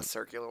 Oh, the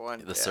circular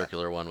one. The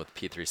circular one with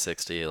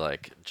P360,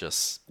 like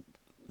just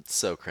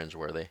so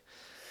cringeworthy.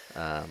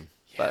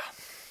 But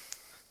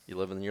you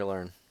live and you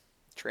learn.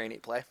 Train,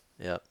 eat, play.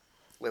 Yep.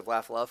 Live,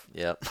 laugh, love.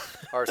 Yep.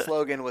 Our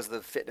slogan was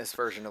the fitness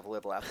version of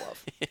live, laugh,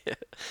 love.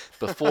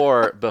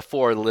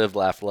 Before Live,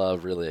 Laugh,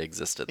 Love really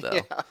existed,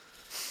 though.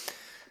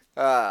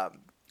 Yeah.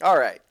 All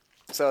right.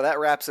 So that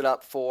wraps it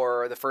up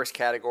for the first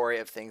category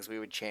of things we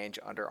would change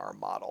under our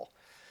model.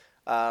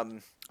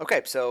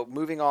 Okay, so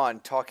moving on,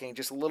 talking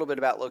just a little bit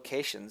about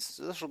locations.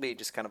 So this will be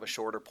just kind of a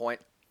shorter point.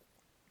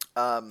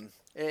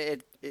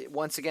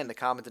 Once again, the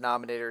common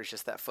denominator is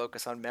just that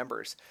focus on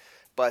members.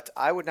 But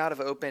I would not have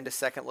opened a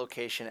second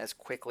location as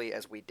quickly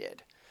as we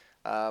did.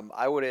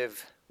 I would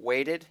have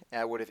waited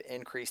and I would have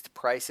increased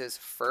prices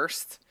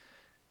first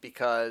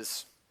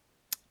because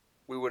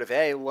we would have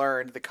A,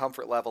 learned the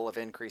comfort level of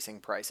increasing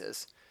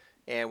prices,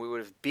 and we would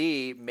have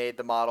B, made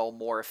the model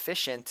more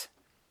efficient,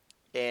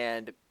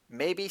 and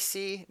maybe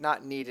C,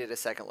 not needed a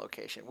second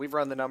location. We've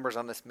run the numbers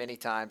on this many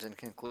times and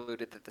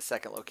concluded that the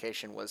second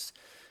location was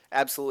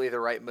absolutely the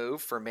right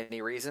move for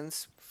many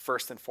reasons.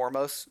 First and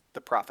foremost,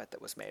 the profit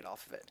that was made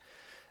off of it.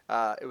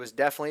 It was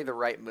definitely the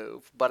right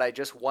move, but I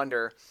just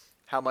wonder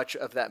how much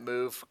of that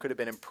move could have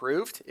been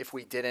improved if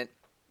we didn't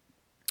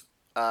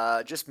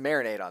just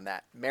marinate on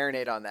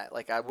that.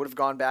 Like I would have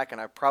gone back and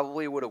I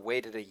probably would have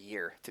waited a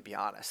year, to be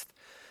honest,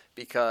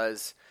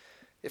 because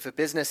if a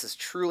business is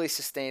truly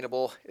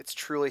sustainable, it's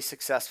truly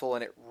successful,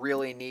 and it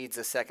really needs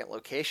a second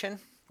location,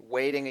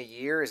 waiting a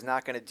year is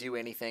not going to do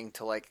anything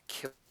to like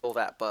kill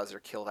that buzz or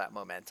kill that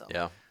momentum.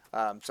 Yeah.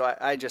 So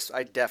I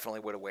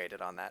definitely would have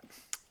waited on that.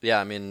 Yeah,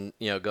 I mean,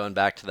 going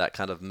back to that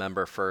kind of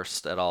member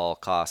first at all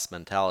costs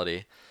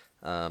mentality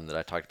that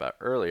I talked about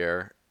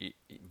earlier,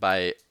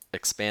 by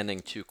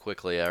expanding too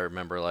quickly, I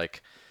remember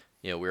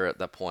we were at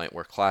that point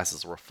where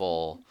classes were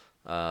full.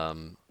 They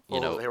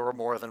were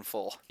more than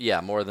full.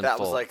 Yeah, more than full. That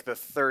was like the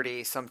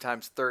 30,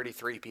 sometimes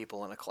 33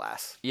 people in a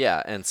class.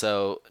 Yeah, and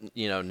so,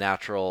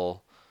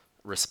 natural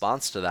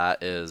response to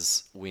that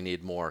is we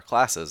need more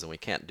classes, and we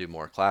can't do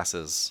more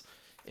classes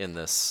in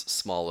this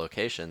small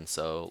location,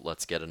 so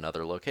let's get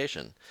another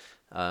location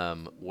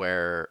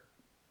where,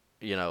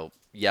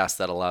 yes,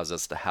 that allows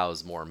us to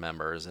house more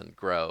members and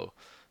grow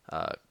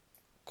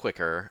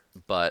quicker.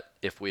 But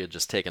if we had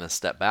just taken a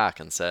step back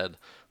and said,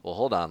 well,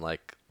 hold on,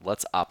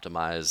 let's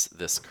optimize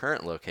this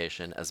current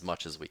location as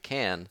much as we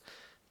can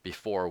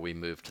before we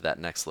move to that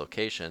next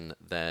location,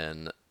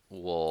 then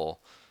we'll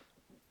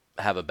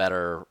have a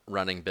better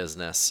running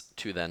business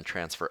to then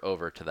transfer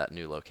over to that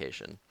new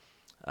location.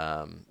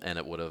 And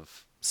it would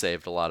have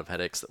saved a lot of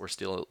headaches that we're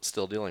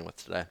still dealing with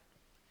today.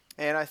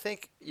 And I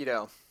think,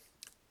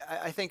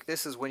 I think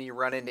this is when you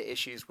run into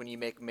issues when you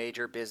make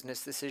major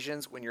business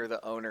decisions when you're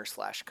the owner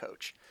 /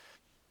 coach.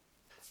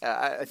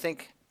 I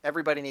think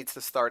everybody needs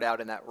to start out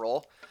in that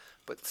role,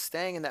 but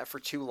staying in that for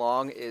too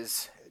long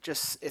is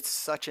it's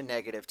such a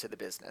negative to the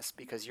business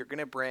because you're going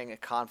to bring a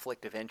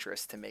conflict of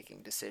interest to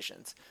making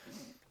decisions.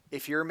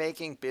 If you're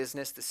making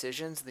business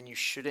decisions, then you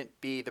shouldn't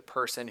be the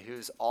person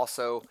who's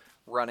also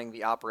running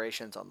the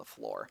operations on the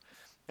floor.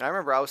 And I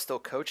remember I was still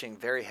coaching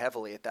very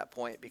heavily at that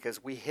point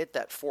because we hit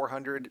that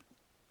 400,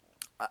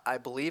 I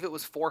believe it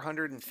was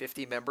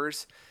 450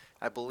 members.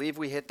 I believe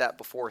we hit that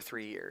before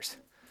 3 years.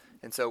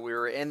 And so we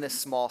were in this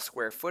small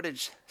square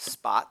footage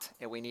spot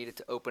and we needed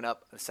to open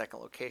up a second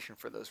location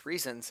for those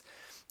reasons.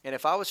 And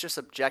if I was just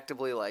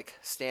objectively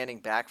standing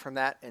back from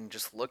that and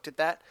just looked at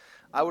that,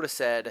 I would have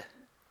said,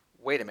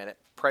 wait a minute,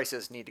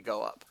 prices need to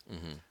go up.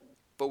 Mm-hmm.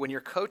 But when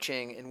you're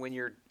coaching and when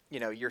you're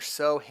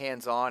so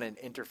hands-on and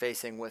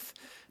interfacing with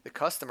the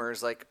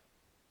customers,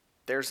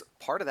 there's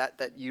part of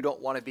that you don't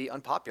want to be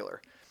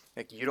unpopular.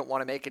 You don't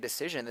want to make a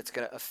decision that's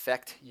going to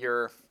affect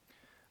your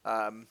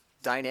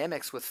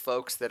dynamics with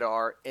folks that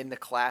are in the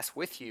class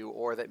with you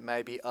or that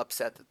may be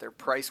upset that their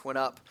price went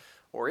up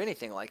or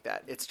anything like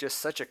that. It's just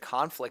such a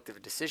conflict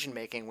of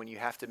decision-making when you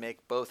have to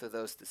make both of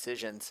those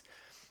decisions.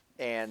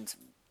 And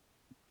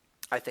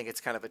I think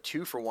it's kind of a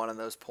 2-for-1 on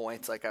those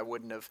points. I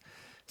wouldn't have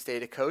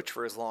stayed a coach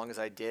for as long as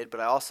I did, but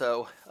I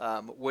also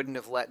wouldn't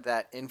have let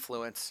that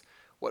influence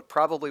what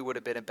probably would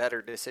have been a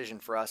better decision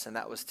for us, and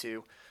that was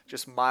to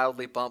just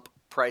mildly bump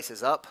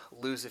prices up,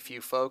 lose a few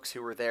folks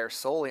who were there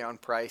solely on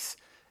price,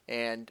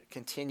 and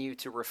continue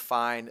to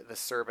refine the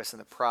service and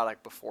the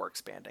product before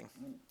expanding.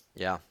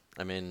 Yeah,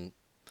 I mean,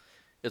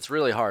 it's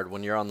really hard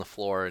when you're on the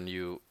floor and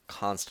you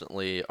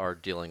constantly are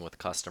dealing with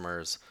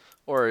customers,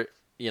 or,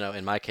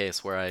 in my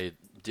case where I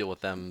deal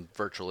with them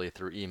virtually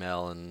through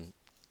email and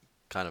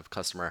kind of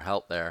customer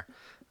help there,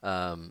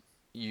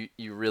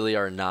 you really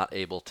are not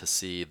able to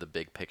see the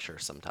big picture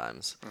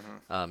sometimes.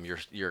 Mm-hmm.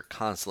 You're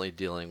constantly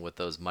dealing with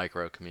those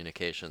micro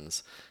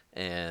communications,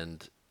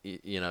 and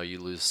you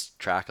lose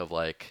track of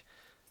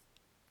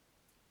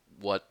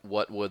what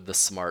would the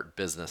smart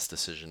business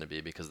decision to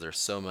be, because there's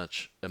so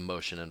much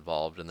emotion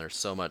involved and there's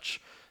so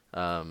much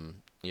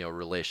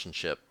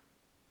relationship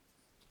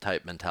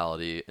type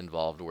mentality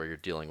involved where you're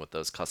dealing with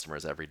those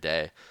customers every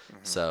day.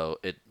 So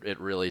it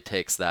really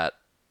takes that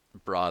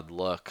broad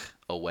look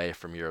away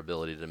from your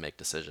ability to make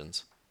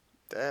decisions.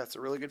 That's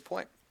a really good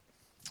point.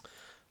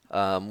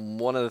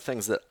 One of the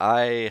things that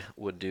I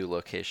would do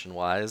location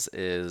wise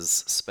is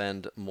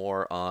spend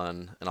more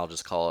on, and I'll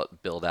just call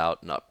it build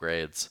out and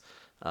upgrades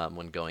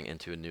when going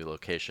into a new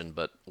location.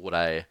 But what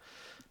I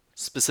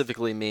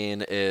specifically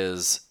mean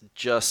is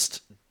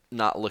just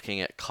not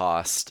looking at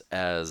cost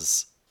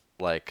as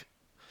like,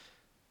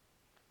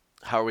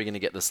 how are we going to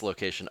get this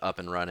location up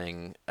and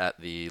running at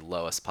the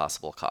lowest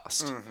possible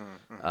cost?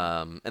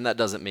 And that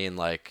doesn't mean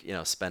like,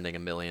 spending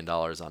 $1 million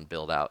on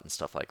build out and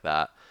stuff like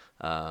that.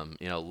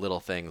 Little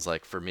things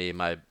like, for me,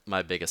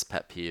 my biggest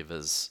pet peeve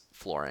is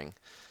flooring.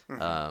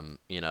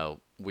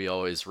 We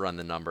always run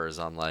the numbers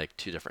on like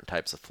 2 different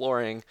types of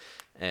flooring,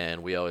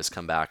 and we always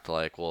come back to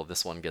like, well,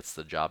 this one gets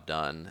the job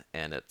done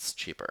and it's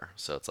cheaper.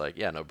 So it's like,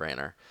 yeah, no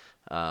brainer.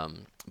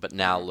 But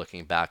now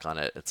looking back on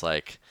it, it's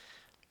like,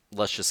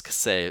 let's just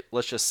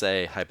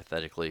say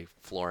hypothetically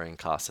flooring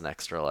costs an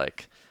extra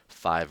like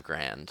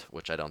 $5,000,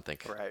 which I don't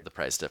think Right. the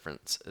price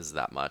difference is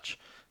that much.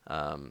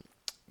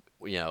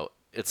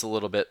 It's a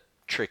little bit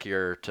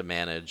trickier to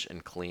manage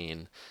and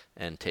clean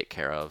and take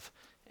care of.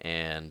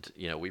 And,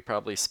 we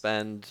probably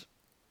spend,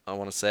 I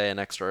want to say, an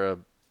extra,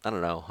 I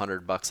don't know,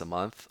 $100 a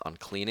month on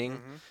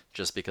cleaning,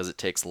 just because it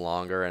takes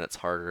longer and it's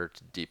harder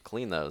to deep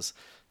clean those.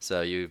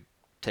 So you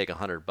take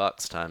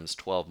 $100 times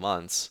 12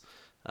 months,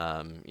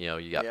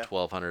 you got Yeah.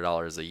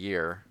 $1,200 a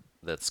year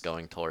that's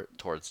going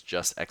towards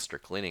just extra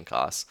cleaning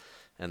costs.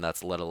 And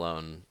that's let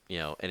alone,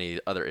 any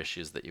other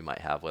issues that you might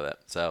have with it.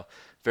 So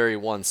very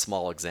one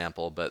small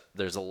example, but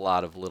there's a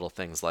lot of little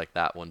things like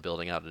that when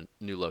building out a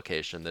new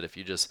location, that if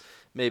you just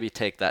maybe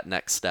take that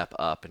next step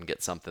up and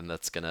get something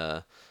that's going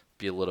to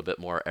be a little bit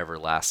more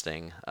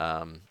everlasting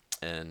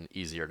and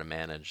easier to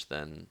manage,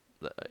 then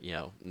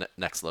the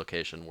next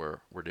location we're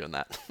doing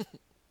that.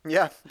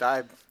 Yeah,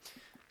 it's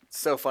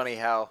so funny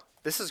how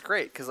this is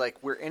great because like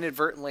we're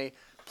inadvertently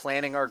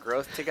planning our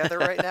growth together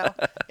right now,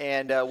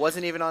 and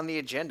wasn't even on the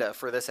agenda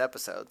for this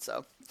episode.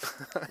 So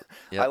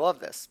Yep. I love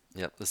this.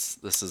 Yep, this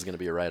is going to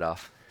be a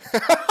write-off.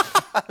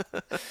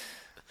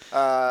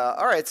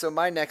 All right, so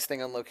my next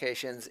thing on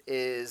locations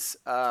is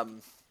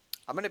I'm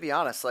going to be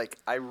honest. Like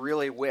I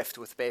really whiffed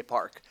with Bay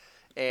Park,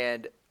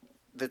 and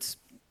I'm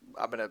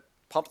going to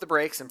pump the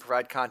brakes and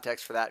provide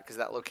context for that because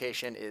that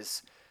location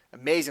is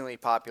amazingly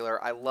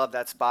popular. I love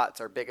that spot.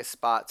 It's our biggest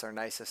spot. It's our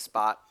nicest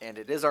spot, and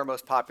it is our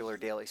most popular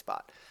daily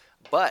spot.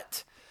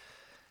 But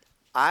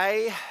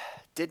I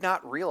did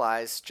not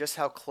realize just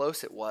how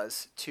close it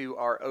was to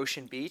our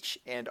Ocean Beach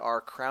and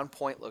our Crown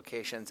Point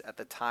locations at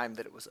the time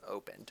that it was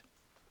opened.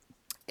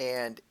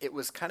 And it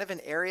was kind of an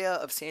area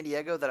of San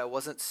Diego that I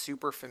wasn't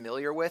super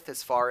familiar with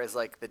as far as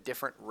like the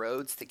different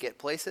roads to get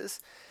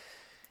places.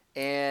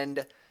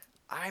 And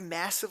I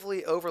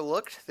massively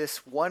overlooked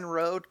this one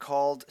road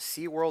called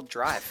SeaWorld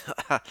Drive.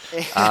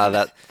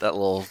 That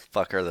little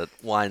fucker that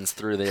winds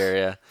through the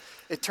area.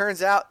 It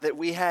turns out that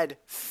we had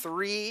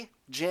 3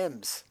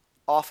 gyms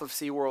off of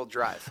SeaWorld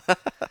Drive.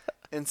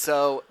 And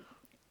so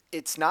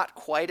it's not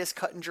quite as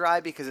cut and dry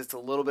because it's a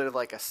little bit of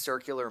like a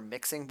circular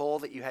mixing bowl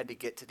that you had to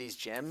get to these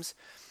gyms.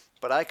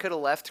 But I could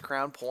have left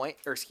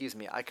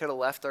I could have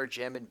left our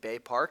gym in Bay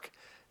Park,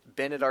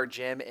 been at our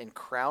gym in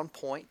Crown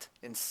Point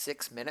in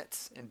 6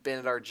 minutes, and been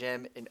at our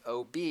gym in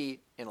OB in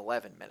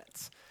 11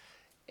 minutes.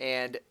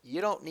 And you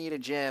don't need a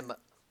gym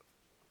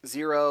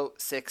 0,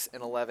 6,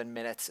 and 11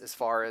 minutes as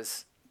far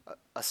as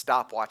a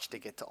stopwatch to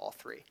get to all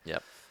 3.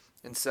 Yep.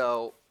 And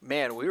so,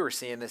 man, we were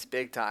seeing this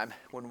big time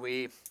when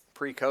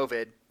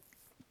pre-COVID,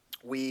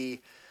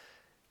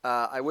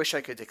 I wish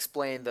I could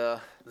explain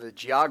the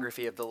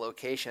geography of the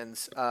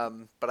locations,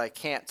 but I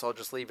can't, so I'll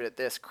just leave it at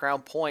this.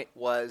 Crown Point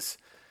was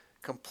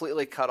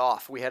completely cut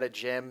off. We had a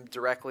gym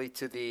directly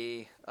to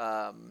the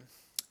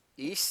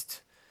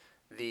east,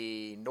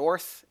 the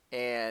north,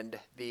 and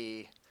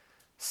the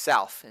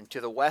south, and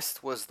to the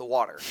west was the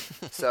water.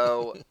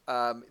 So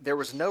there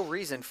was no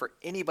reason for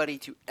anybody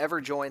to ever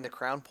join the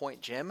Crown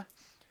Point gym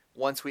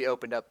once we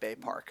opened up Bay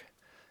Park.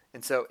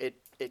 And so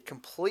it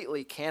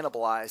completely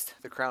cannibalized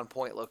the Crown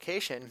Point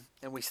location,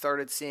 and we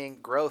started seeing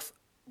growth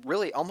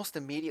really almost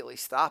immediately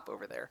stop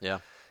over there. Yeah.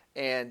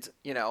 And,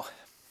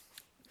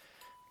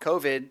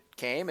 COVID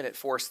came and it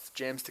forced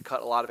gyms to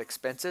cut a lot of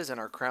expenses, and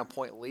our Crown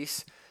Point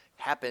lease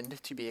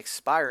happened to be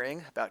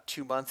expiring about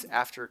 2 months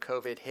after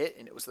COVID hit,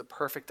 and it was the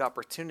perfect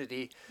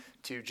opportunity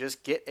to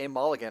just get a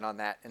mulligan on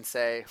that and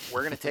say,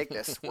 we're going to take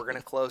this. We're going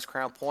to close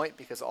Crown Point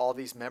because all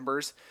these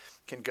members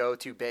can go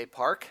to Bay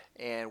Park,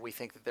 and we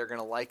think that they're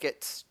going to like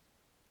it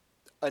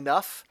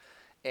enough,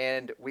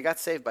 and we got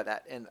saved by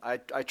that. And I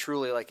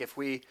truly, like, if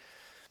we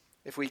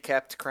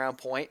kept Crown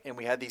Point and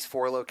we had these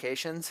 4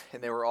 locations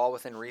and they were all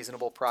within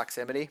reasonable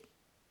proximity,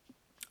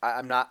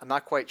 I'm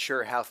not quite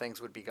sure how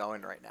things would be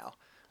going right now.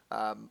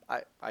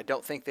 I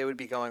don't think they would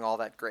be going all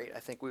that great. I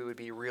think we would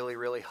be really,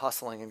 really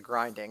hustling and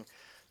grinding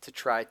to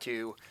try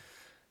to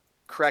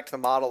correct the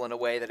model in a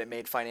way that it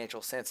made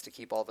financial sense to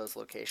keep all those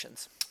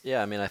locations.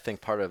 Yeah, I mean, I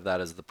think part of that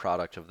is the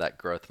product of that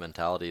growth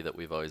mentality that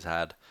we've always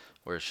had,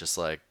 where it's just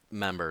like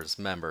members,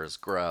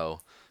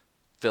 grow,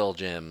 fill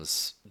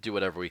gyms, do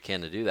whatever we can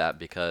to do that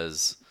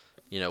because,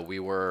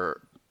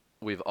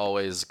 we've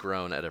always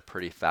grown at a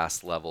pretty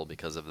fast level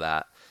because of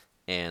that.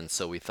 And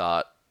so we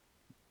thought,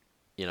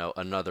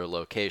 another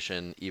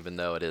location, even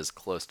though it is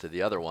close to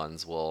the other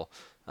ones,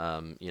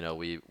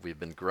 we've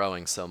been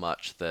growing so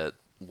much that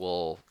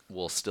we'll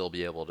still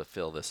be able to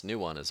fill this new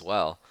one as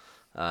well.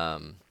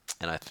 And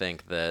I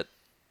think that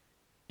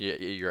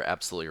you're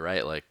absolutely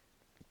right. Like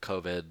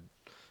COVID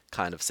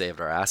kind of saved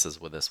our asses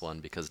with this one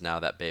because now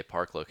that Bay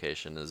Park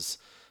location is,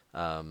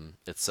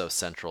 it's so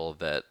central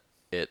that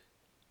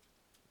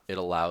it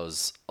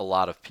allows a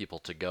lot of people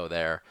to go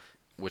there,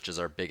 which is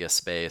our biggest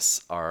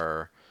space,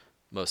 our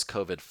most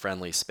COVID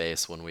friendly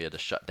space. When we had to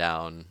shut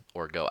down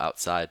or go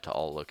outside to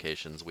all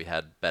locations, we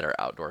had better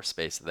outdoor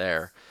space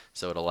there.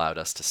 So it allowed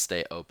us to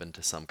stay open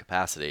to some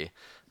capacity,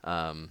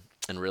 and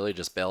really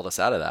just bailed us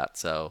out of that.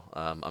 So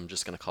I'm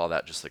just going to call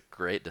that just a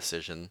great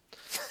decision.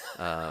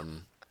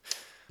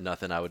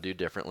 Nothing I would do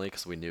differently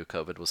because we knew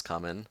COVID was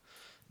coming.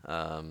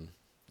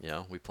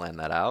 We planned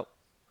that out.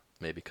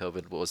 Maybe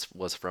COVID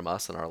was from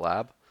us in our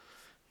lab.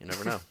 You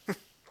never know.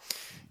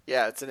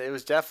 Yeah, it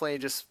was definitely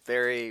just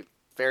very,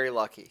 very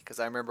lucky because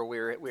I remember we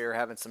were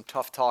having some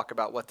tough talk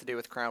about what to do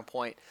with Crown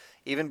Point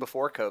even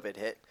before COVID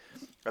hit.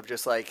 Of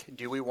just like,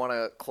 do we want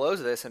to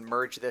close this and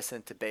merge this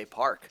into Bay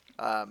Park?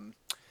 And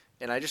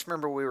I just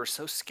remember we were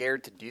so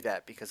scared to do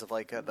that because of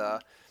like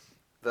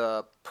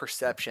the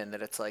perception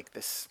that it's like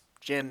this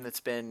gym that's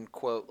been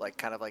quote like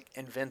kind of like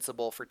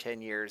invincible for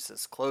 10 years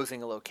is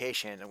closing a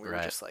location, and we were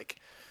Right. just like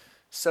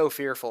so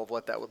fearful of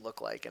what that would look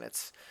like. And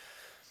it's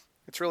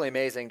really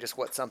amazing just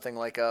what something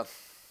like a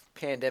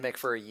pandemic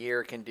for a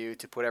year can do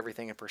to put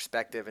everything in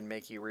perspective and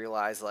make you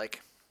realize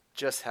like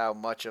just how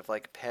much of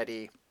like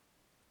petty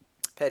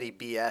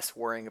BS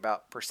worrying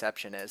about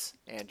perception is,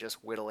 and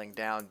just whittling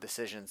down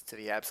decisions to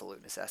the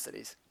absolute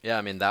necessities. Yeah,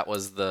 I mean, that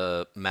was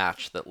the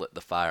match that lit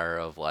the fire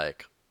of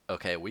like,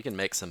 okay, we can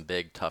make some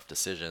big, tough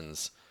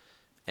decisions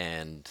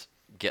and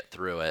get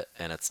through it,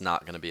 and it's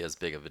not going to be as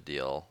big of a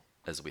deal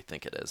as we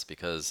think it is.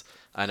 Because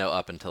I know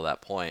up until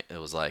that point, it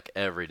was like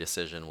every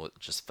decision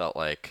just felt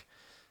like,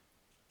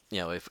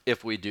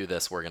 if we do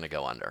this, we're going to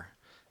go under.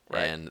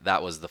 Right. And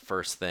that was the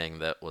first thing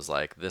that was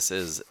like, this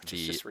is Which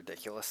is just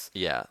ridiculous.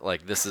 yeah,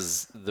 like this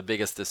is the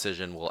biggest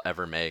decision we'll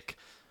ever make,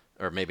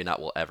 or maybe not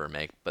we'll ever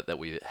make, but that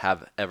we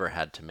have ever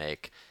had to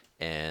make.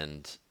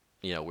 And,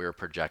 we were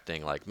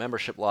projecting like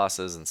membership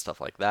losses and stuff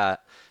like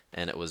that.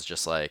 And it was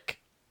just like,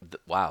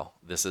 wow,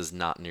 this is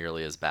not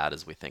nearly as bad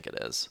as we think it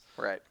is.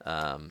 Right.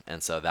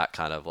 And so that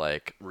kind of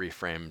like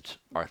reframed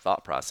our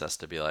thought process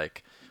to be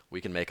like,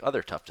 we can make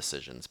other tough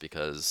decisions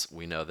because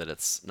we know that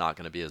it's not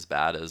going to be as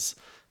bad as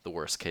the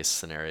worst case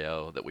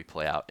scenario that we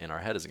play out in our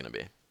head is going to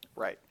be.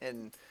 Right.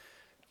 And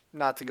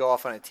not to go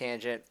off on a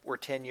tangent, we're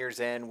 10 years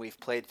in. We've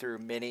played through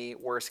many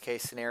worst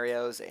case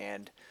scenarios,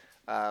 and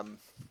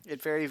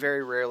it very,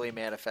 very rarely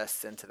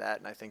manifests into that.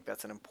 And I think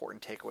that's an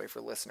important takeaway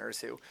for listeners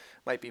who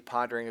might be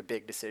pondering a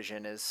big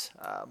decision is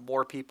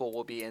more people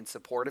will be in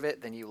support of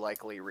it than you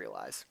likely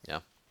realize. Yeah,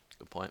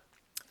 good point.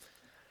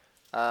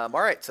 All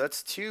right, so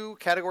that's 2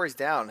 categories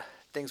down.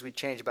 Things we'd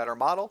change about our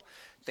model,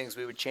 things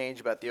we would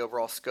change about the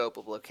overall scope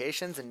of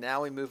locations, and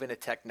now we move into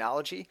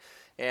technology.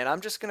 And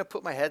I'm just going to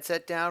put my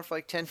headset down for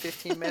like 10,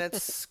 15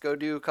 minutes, go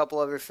do a couple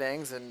other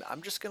things, and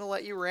I'm just going to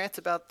let you rant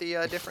about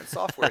the different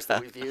softwares that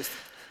we've used.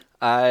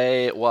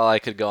 I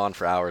could go on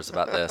for hours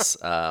about this.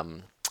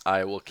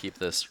 I will keep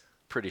this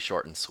pretty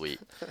short and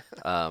sweet.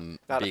 Not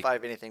if I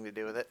have anything to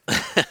do with it.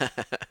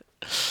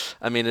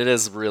 I mean, it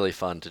is really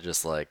fun to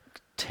just like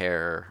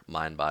tear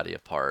mind body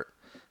apart.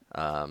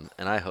 And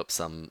I hope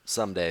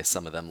someday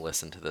some of them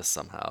listen to this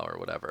somehow or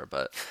whatever.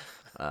 But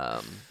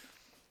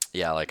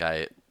yeah, like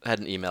I had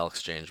an email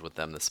exchange with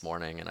them this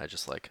morning, and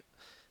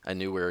I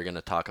knew we were going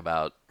to talk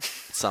about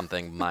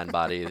something mind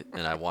body,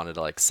 and I wanted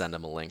to like send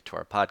them a link to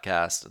our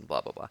podcast and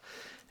blah blah blah.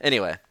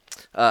 Anyway,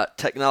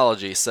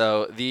 technology.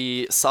 So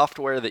the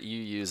software that you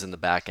use in the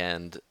back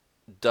end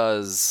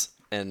does,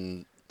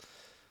 and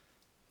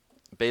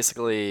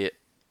basically,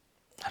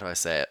 how do I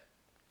say it?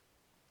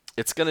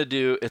 It's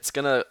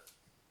gonna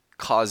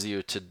cause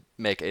you to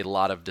make a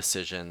lot of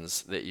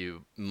decisions that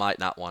you might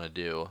not want to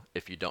do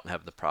if you don't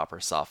have the proper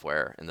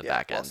software in the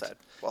back end.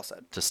 Well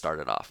said. To start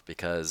it off,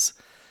 because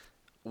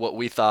what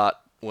we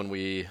thought when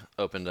we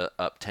opened it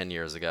up 10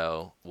 years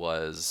ago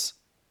was,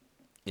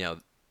 this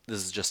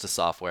is just a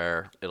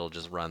software. It'll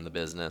just run the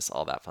business,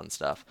 all that fun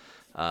stuff.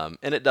 And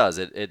it does.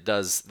 It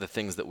does the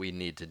things that we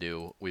need to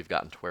do. We've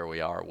gotten to where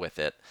we are with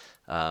it.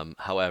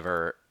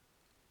 However,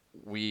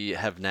 we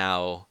have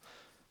now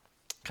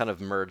kind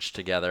of merged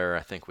together.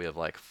 I think we have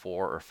like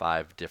 4 or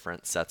 5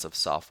 different sets of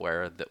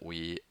software that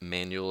we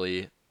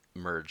manually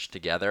merge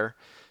together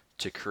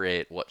to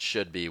create what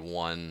should be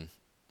one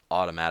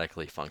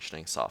automatically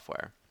functioning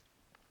software.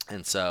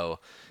 And so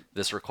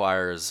this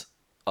requires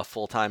a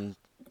full-time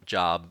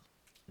job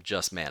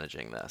just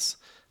managing this.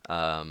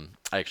 I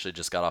actually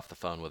just got off the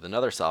phone with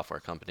another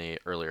software company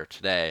earlier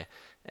today,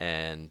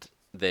 and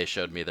they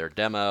showed me their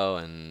demo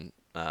and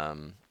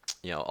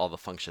all the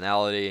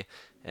functionality,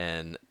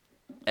 and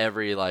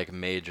every like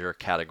major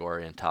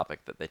category and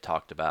topic that they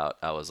talked about,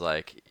 I was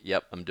like,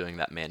 yep, I'm doing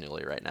that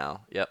manually right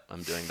now. Yep,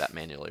 I'm doing that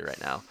manually right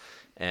now.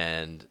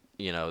 And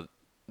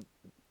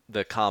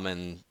the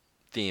common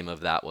theme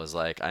of that was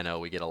like, I know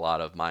we get a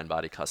lot of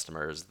MindBody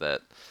customers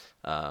that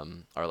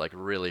are like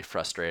really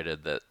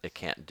frustrated that it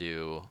can't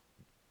do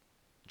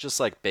just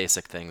like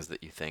basic things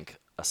that you think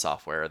a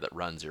software that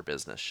runs your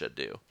business should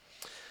do.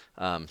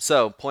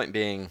 So point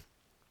being,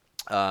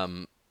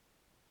 my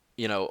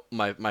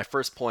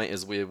first point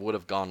is we would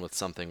have gone with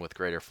something with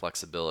greater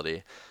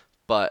flexibility,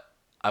 but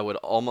I would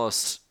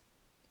almost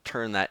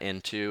turn that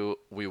into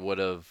we would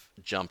have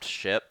jumped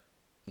ship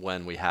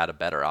when we had a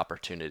better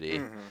opportunity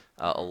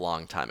a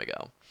long time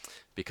ago.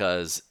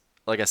 Because,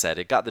 like I said,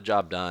 it got the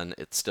job done.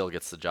 It still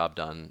gets the job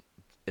done.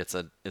 It's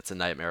a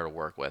nightmare to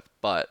work with.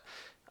 But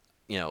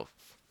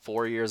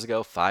 4 years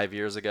ago, 5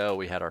 years ago,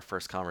 we had our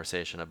first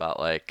conversation about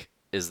like,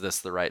 is this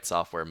the right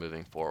software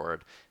moving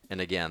forward? And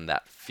again,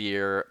 that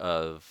fear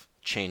of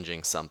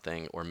changing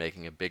something or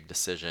making a big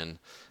decision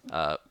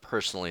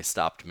personally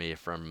stopped me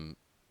from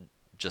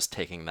just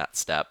taking that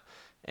step.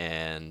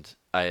 And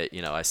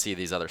I see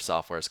these other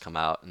softwares come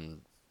out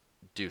and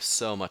do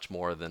so much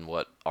more than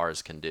what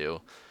ours can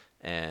do.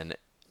 And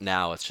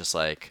now it's just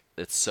like,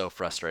 it's so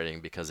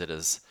frustrating because it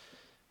is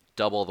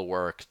double the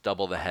work,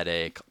 double the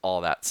headache,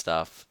 all that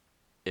stuff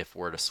if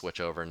we're to switch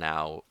over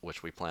now,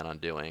 which we plan on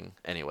doing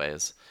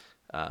anyways.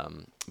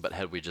 But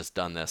had we just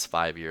done this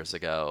 5 years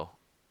ago,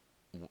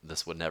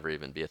 this would never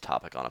even be a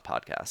topic on a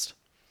podcast.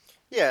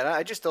 Yeah, and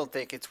I just don't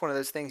think it's one of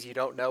those things you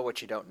don't know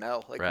what you don't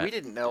know. Like, Right. we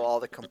didn't know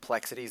all the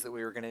complexities that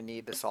we were going to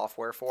need the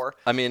software for.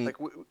 I mean, Like,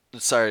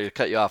 sorry to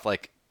cut you off.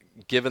 Like,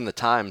 given the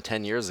time,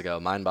 10 years ago,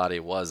 MindBody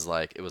was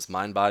like, it was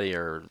MindBody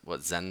or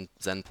what, Zen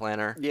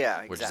Planner?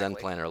 Yeah, Which Zen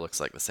exactly. Planner looks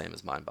like the same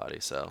as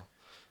MindBody. So,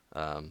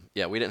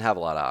 yeah, we didn't have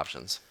a lot of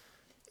options.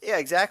 Yeah,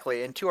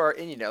 exactly. And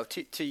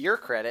to your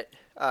credit,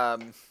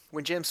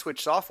 when Jim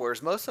switched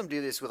softwares, most of them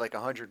do this with like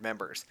 100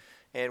 members,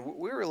 and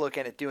we were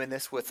looking at doing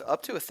this with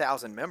up to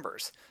 1,000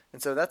 members.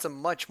 And so that's a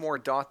much more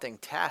daunting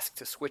task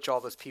to switch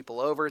all those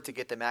people over, to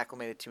get them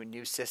acclimated to a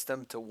new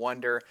system, to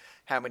wonder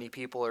how many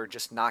people are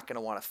just not going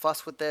to want to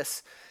fuss with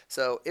this.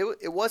 So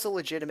it was a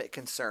legitimate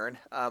concern.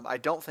 I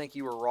don't think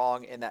you were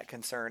wrong in that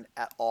concern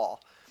at all.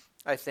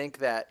 I think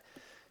that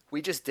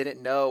we just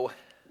didn't know.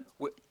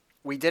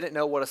 We didn't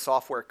know what a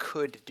software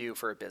could do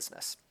for a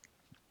business.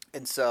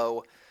 And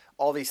so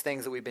all these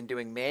things that we've been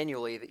doing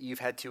manually that you've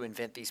had to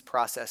invent these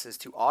processes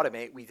to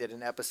automate. We did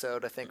an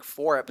episode, I think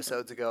 4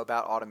 episodes ago,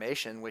 about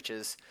automation, which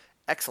is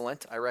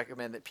excellent. I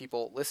recommend that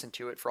people listen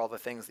to it for all the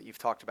things that you've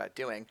talked about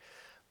doing.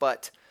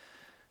 But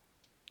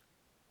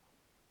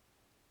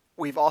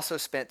we've also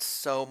spent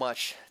so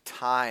much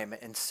time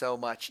and so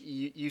much,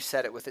 you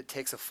said it, it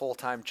takes a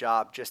full-time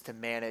job just to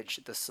manage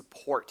the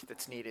support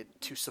that's needed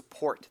to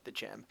support the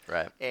gym.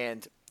 Right.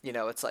 And,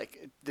 it's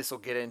like, this will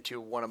get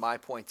into one of my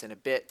points in a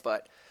bit,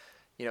 but,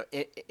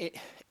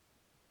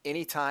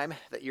 any time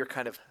that you're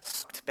kind of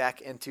sucked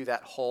back into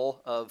that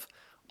hole of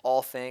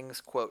all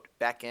things, quote,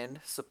 back-end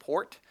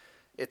support,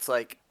 it's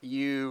like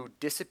you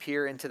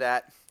disappear into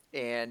that,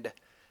 and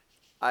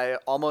I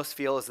almost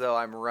feel as though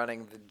I'm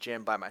running the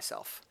gym by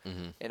myself.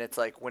 Mm-hmm. And it's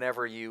like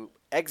whenever you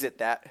exit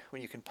that,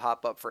 when you can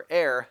pop up for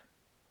air,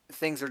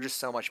 things are just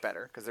so much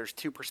better because there's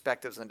 2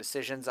 perspectives on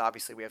decisions.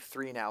 Obviously, we have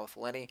 3 now with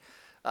Lenny,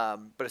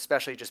 but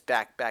especially just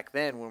back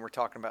then when we're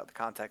talking about the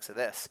context of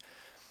this.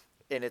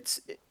 And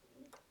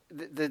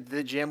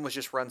the gym was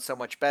just run so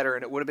much better,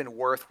 and it would have been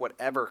worth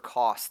whatever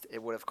cost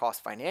it would have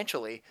cost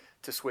financially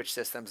to switch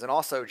systems, and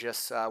also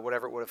just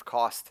whatever it would have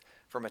cost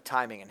from a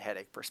timing and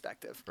headache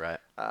perspective. Right.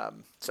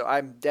 So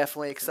I'm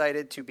definitely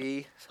excited to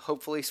be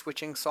hopefully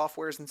switching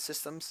softwares and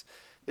systems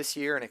this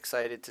year, and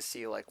excited to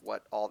see like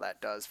what all that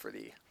does for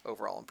the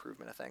overall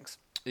improvement of things.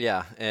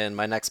 Yeah, and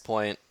my next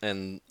point,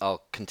 and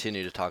I'll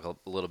continue to talk a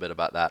little bit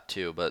about that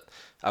too, but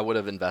I would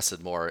have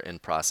invested more in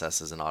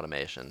processes and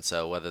automation.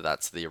 So whether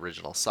that's the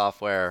original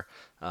software,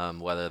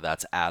 whether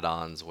that's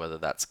add-ons, whether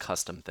that's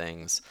custom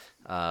things,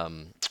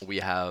 we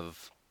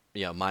have,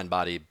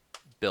 MindBody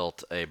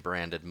built a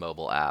branded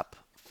mobile app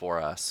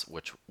for us,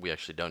 which we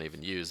actually don't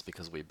even use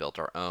because we built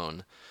our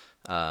own.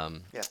 Yeah,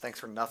 thanks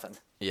for nothing.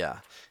 Yeah,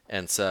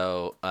 and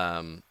so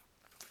I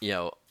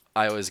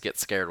always get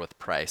scared with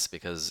price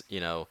because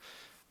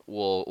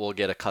we'll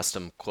get a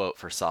custom quote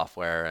for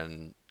software,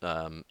 and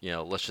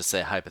let's just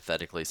say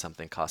hypothetically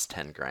something costs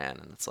 10 grand,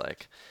 and it's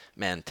like,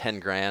 man, 10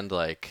 grand,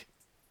 like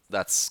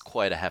that's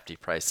quite a hefty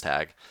price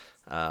tag.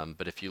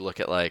 But if you look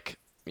at like,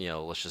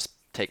 let's just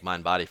take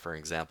MindBody for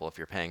example. If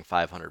you're paying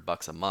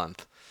 $500 a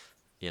month,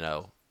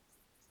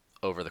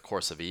 over the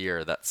course of a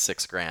year, that's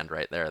 $6 grand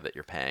right there that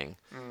you're paying.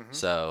 Mm-hmm.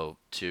 So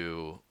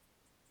to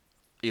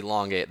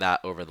elongate that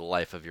over the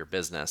life of your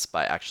business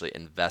by actually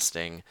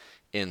investing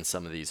in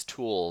some of these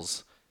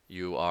tools,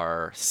 you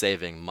are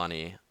saving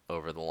money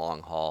over the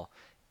long haul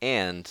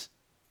and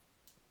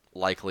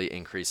likely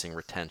increasing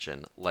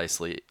retention,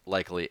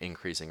 likely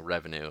increasing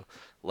revenue,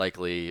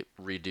 likely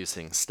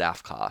reducing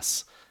staff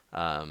costs.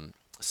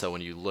 So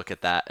when you look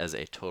at that as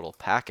a total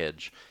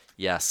package,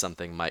 yes,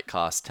 something might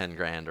cost 10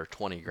 grand or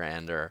 20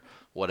 grand or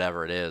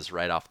whatever it is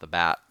right off the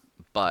bat,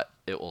 but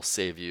it will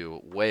save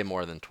you way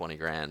more than 20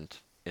 grand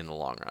in the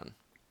long run.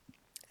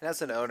 And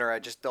as an owner, I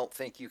just don't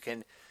think you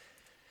can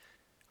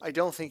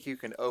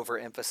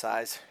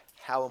overemphasize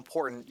how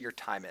important your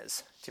time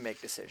is to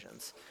make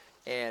decisions.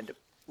 And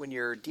when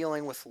you're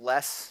dealing with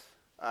less,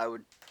 I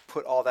would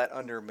put all that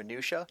under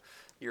minutia.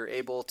 You're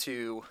able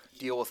to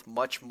deal with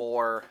much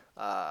more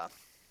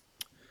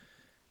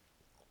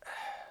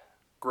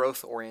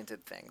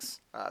growth-oriented things,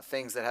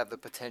 things that have the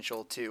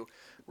potential to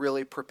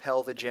really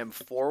propel the gym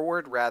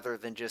forward rather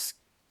than just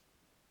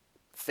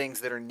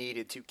things that are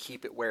needed to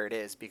keep it where it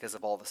is because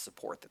of all the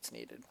support that's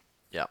needed.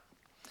 Yeah.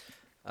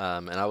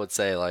 And I would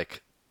say,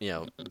 like,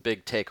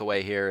 big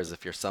takeaway here is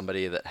if you're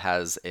somebody that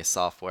has a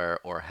software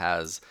or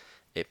has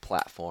a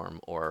platform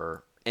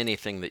or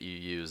anything that you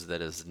use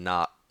that is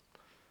not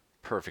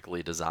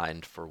perfectly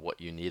designed for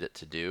what you need it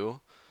to do,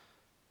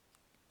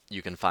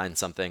 you can find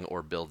something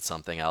or build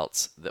something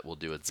else that will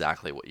do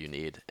exactly what you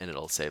need, and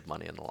it'll save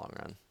money in the long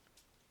run.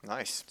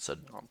 Nice. So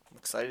I'm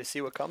excited to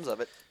see what comes of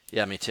it.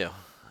 Yeah, me too.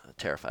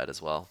 Terrified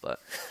as well, but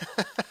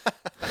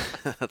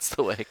that's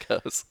the way it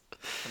goes.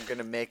 I'm going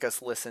to make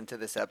us listen to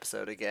this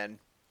episode again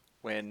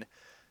when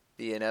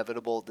the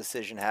inevitable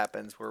decision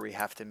happens where we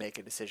have to make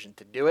a decision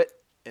to do it,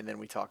 and then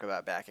we talk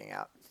about backing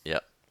out.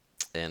 Yep.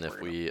 And if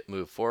we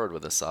move forward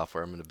with this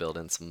software, I'm going to build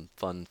in some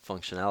fun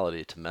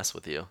functionality to mess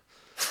with you.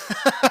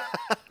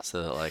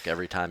 So that, like,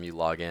 every time you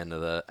log into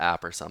the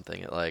app or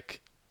something, it,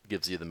 like,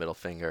 gives you the middle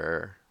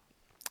finger.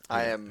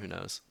 Who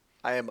knows?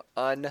 I am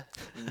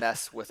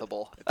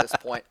unmesswithable at this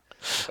point.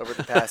 Over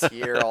the past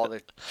year, all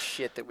the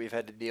shit that we've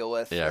had to deal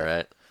with. Yeah,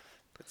 right.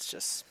 It's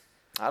just,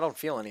 I don't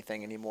feel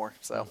anything anymore.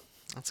 So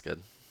that's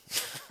good.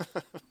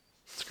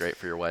 It's great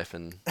for your wife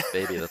and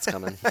baby that's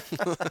coming.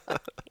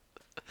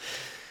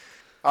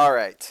 All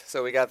right.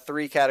 So we got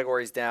 3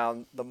 categories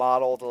down: the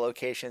model, the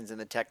locations, and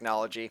the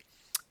technology.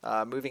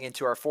 Moving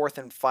into our 4th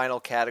and final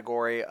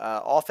category,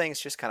 all things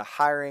just kind of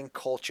hiring,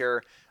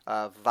 culture,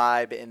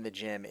 vibe in the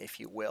gym, if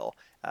you will,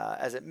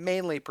 as it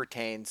mainly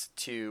pertains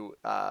to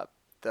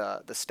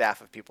the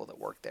staff of people that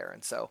work there.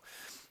 And so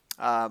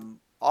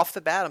off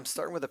the bat, I'm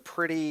starting with a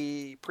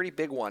pretty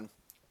big one.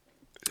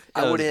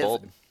 I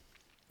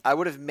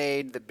would have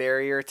made the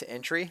barrier to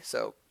entry,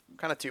 so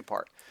kind of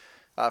 2-part.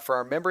 For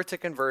our member to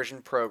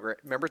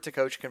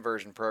coach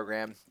conversion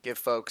program, give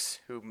folks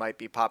who might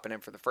be popping in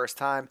for the first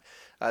time,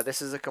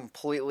 this is a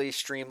completely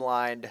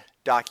streamlined,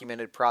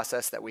 documented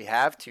process that we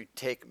have to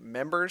take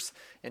members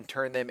and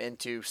turn them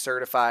into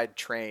certified,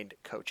 trained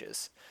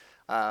coaches.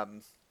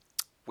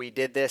 We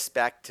did this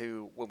back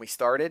to when we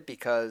started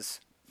because,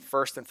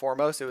 first and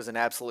foremost, it was an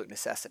absolute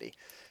necessity.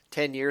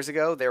 10 years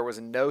ago, there was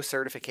no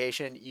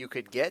certification you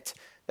could get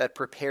that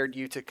prepared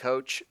you to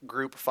coach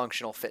group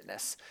functional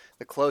fitness.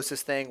 The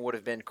closest thing would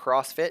have been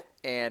CrossFit,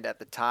 and at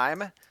the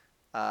time,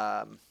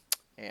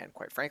 and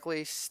quite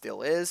frankly,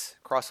 still is,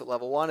 CrossFit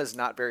Level 1 is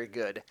not very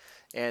good.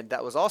 And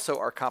that was also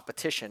our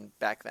competition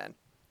back then.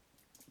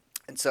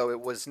 And so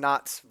it was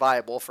not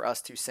viable for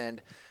us to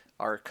send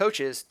our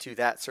coaches to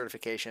that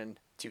certification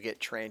to get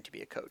trained to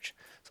be a coach.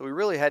 So we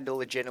really had to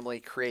legitimately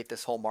create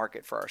this whole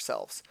market for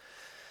ourselves.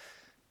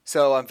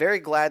 So I'm very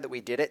glad that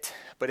we did it,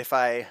 but if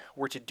I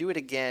were to do it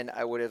again,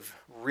 I would have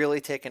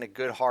really taken a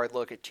good hard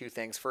look at 2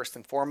 things. First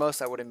and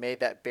foremost, I would have made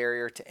that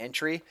barrier to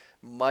entry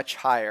much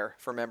higher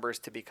for members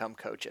to become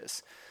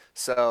coaches.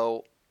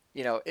 So,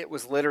 it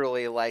was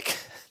literally like,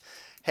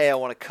 hey, I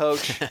want to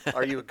coach.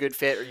 Are you a good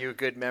fit? Are you a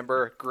good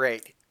member?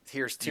 Great.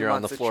 Here's 2 months. You're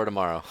on the floor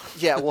tomorrow.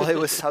 Yeah, well, I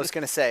was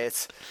going to say,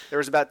 there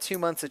was about 2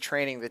 months of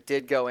training that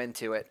did go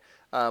into it,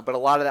 but a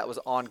lot of that was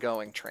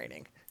ongoing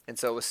training. And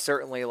so it was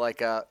certainly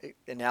like a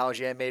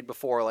analogy I made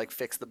before, like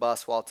fix the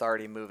bus while it's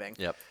already moving.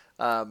 Yep.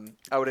 I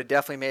would have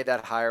definitely made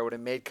that higher. I would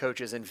have made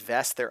coaches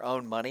invest their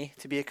own money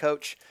to be a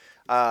coach.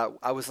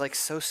 I was like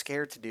so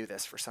scared to do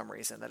this for some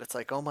reason that it's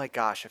like, oh my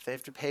gosh, if they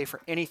have to pay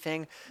for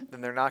anything,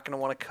 then they're not going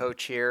to want to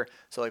coach here.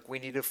 So like we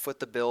need to foot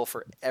the bill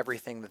for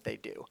everything that they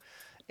do.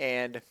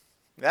 And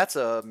that's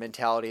a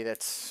mentality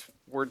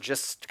we're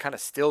just kind of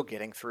still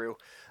getting through.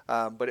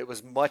 But it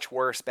was much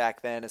worse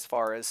back then as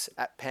far as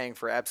paying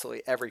for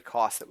absolutely every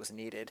cost that was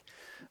needed.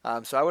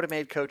 So I would have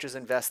made coaches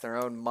invest their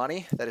own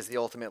money. That is the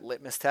ultimate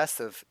litmus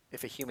test of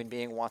if a human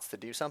being wants to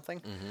do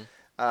something.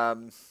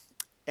 Mm-hmm.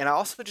 And I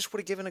also just would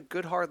have given a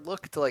good hard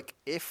look to like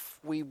if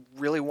we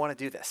really want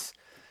to do this.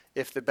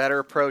 If the better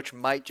approach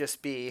might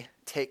just be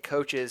take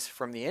coaches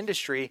from the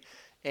industry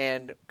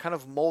and kind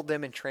of mold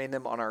them and train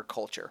them on our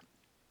culture.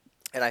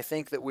 And I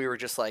think that we were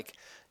just like,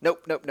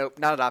 nope, not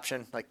an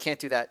option. Like, can't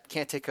do that.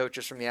 Can't take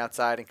coaches from the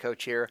outside and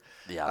coach here.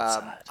 The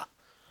outside.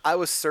 I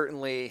was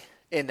certainly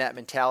in that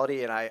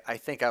mentality, and I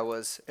think I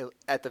was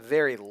at the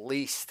very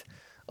least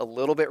a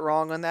little bit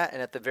wrong on that,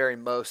 and at the very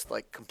most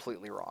like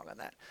completely wrong on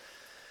that.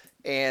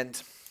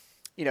 And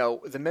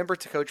the member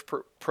to coach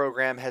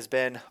program has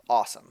been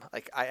awesome.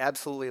 Like I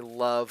absolutely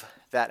love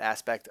that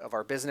aspect of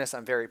our business.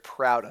 I'm very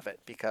proud of it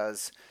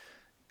because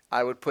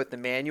I would put the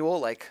manual,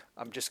 like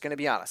I'm just going to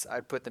be honest,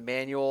 I'd put the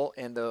manual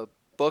and the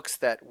books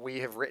that we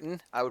have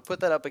written, I would put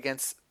that up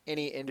against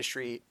any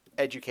industry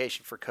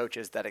education for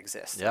coaches that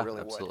exists. Yeah, I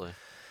really absolutely. would.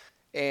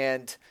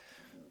 And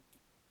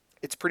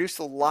it's produced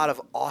a lot of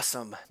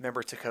awesome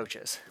member to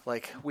coaches.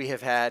 Like we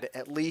have had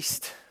at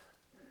least,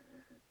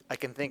 I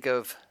can think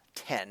of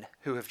 10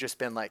 who have just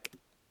been like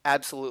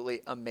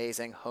absolutely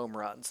amazing home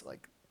runs.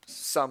 Like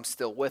some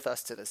still with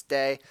us to this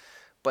day,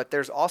 but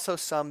there's also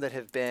some that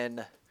have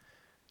been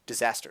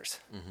disasters.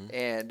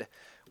 And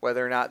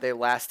whether or not they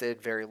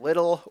lasted very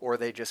little or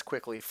they just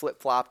quickly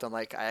flip-flopped on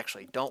like, I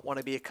actually don't want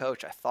to be a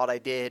coach. I thought I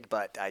did,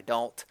 but I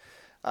don't.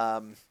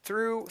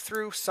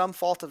 Through some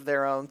fault of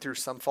their own, through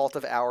some fault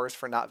of ours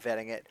for not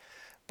vetting it.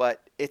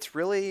 But it's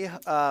really,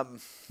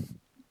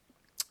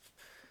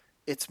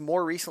 it's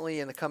more recently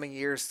in the coming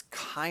years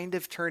kind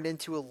of turned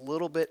into a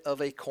little bit of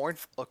a coin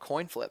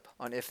flip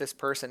on if this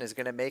person is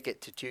going to make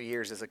it to 2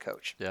 years as a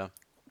coach. Yeah.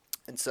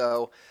 And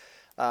so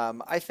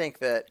I think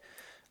that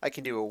I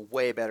can do a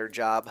way better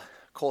job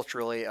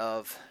culturally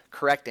of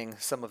correcting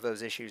some of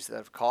those issues that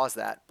have caused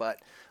that.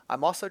 But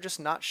I'm also just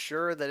not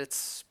sure that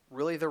it's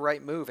really the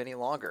right move any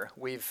longer.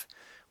 We've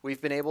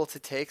been able to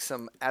take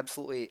some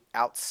absolutely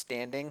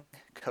outstanding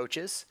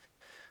coaches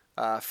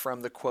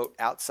from the quote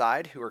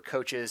outside who are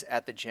coaches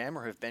at the gym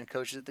or have been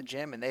coaches at the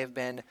gym, and they have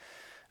been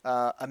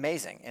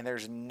amazing. And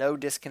there's no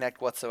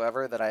disconnect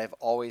whatsoever that I have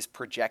always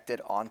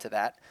projected onto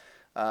that.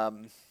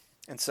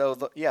 And so,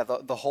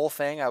 the whole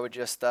thing, I would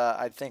just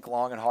I'd think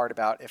long and hard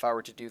about if I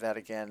were to do that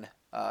again,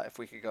 if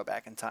we could go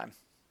back in time.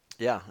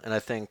 Yeah, and I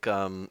think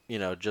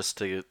just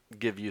to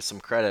give you some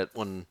credit,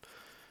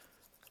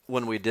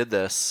 when we did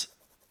this,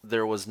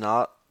 there was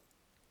not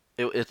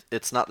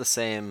it's not the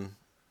same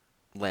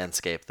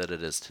landscape that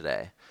it is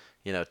today.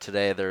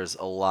 Today there's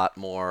a lot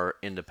more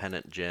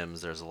independent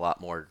gyms. There's a lot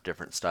more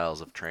different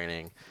styles of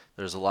training.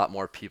 There's a lot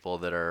more people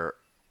that are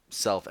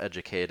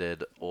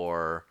self-educated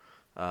or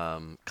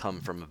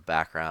come from a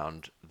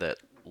background that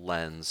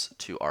lends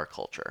to our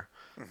culture.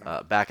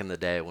 Back in the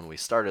day when we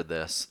started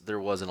this, there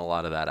wasn't a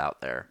lot of that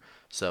out there.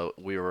 So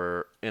we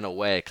were, in a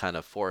way, kind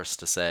of forced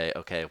to say,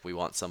 okay, if we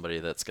want somebody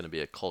that's going to be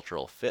a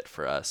cultural fit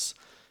for us,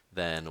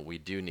 then we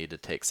do need to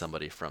take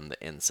somebody from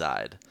the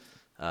inside.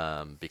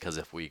 Because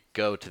if we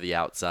go to the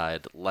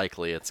outside,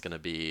 likely it's going to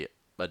be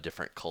a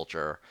different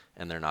culture,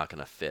 and they're not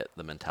going to fit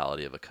the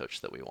mentality of a coach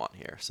that we want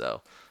here.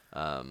 So,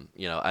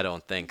 I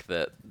don't think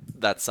that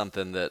that's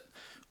something that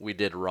we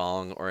did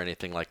wrong or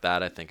anything like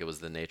that. I think it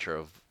was the nature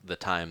of the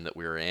time that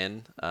we were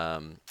in.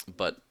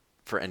 But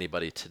for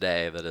anybody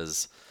today that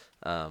is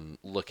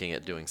looking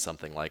at doing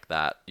something like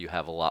that, you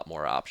have a lot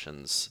more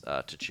options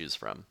to choose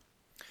from.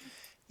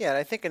 Yeah, and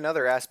I think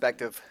another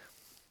aspect of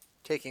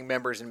taking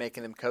members and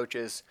making them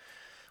coaches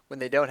when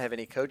they don't have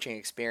any coaching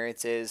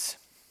experience is,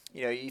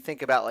 you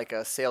think about like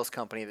a sales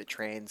company that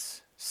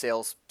trains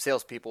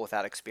salespeople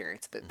without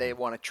experience, that they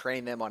want to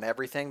train them on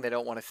everything. They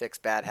don't want to fix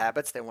bad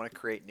habits. They want to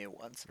create new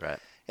ones. Right.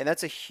 And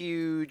that's a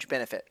huge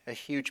benefit.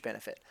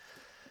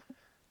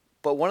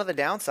 But one of the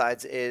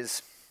downsides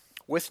is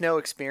with no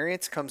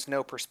experience comes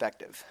no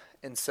perspective.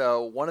 And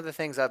so one of the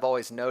things I've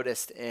always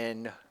noticed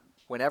in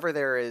whenever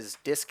there is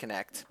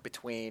disconnect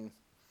between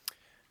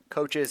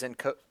coaches and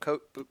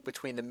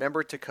between the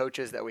member to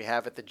coaches that we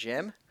have at the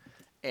gym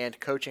and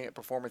coaching at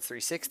Performance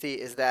 360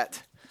 is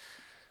that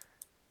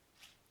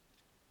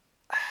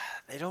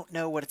they don't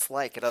know what it's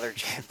like at other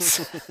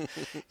gyms.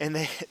 And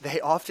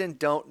they often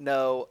don't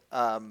know,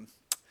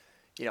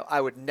 I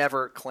would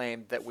never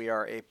claim that we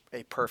are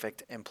a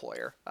perfect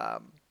employer.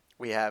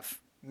 We have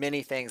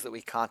many things that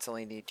we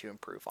constantly need to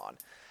improve on.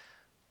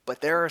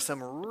 But there are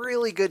some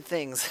really good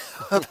things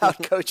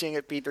about coaching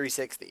at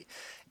P360.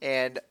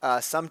 And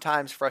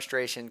sometimes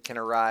frustration can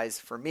arise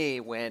for me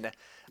when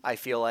I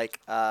feel like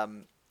a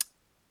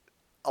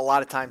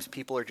lot of times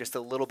people are just a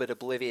little bit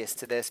oblivious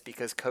to this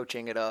because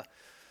coaching at a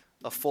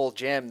full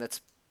gym that's,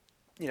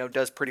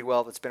 does pretty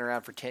well, that's been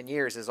around for 10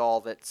 years is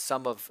all that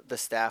some of the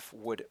staff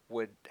would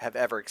have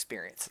ever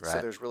experienced. Right.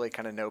 So there's really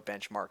kind of no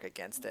benchmark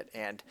against it.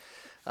 And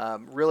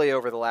really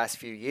over the last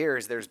few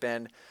years, there's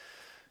been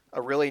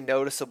a really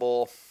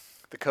noticeable,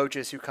 the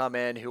coaches who come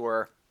in who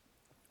are,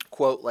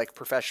 quote, like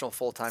professional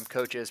full-time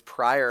coaches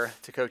prior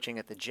to coaching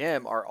at the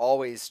gym are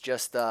always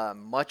just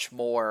much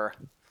more,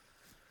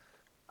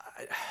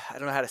 I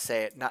don't know how to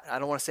say it. I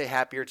don't want to say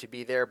happier to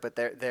be there, but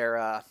they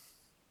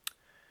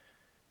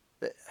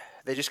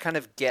just kind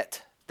of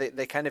get,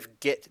 they kind of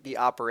get the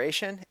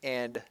operation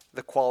and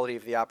the quality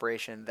of the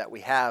operation that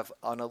we have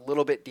on a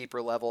little bit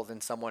deeper level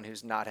than someone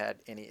who's not had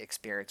any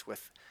experience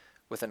with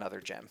another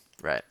gym.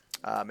 Right.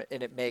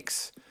 And it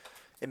makes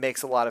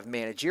a lot of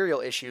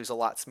managerial issues a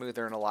lot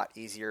smoother and a lot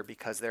easier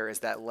because there is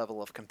that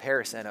level of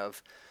comparison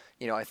of,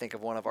 I think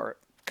of one of our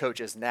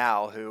coaches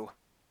now who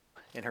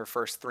in her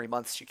first 3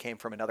 months. She came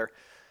from another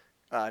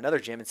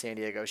gym in San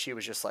Diego. She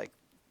was just like,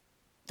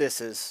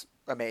 this is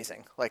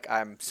amazing. Like,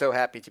 I'm so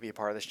happy to be a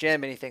part of this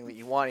gym. Anything that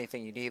you want,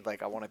 anything you need,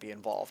 like, I want to be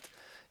involved.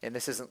 And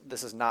this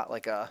is not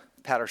like a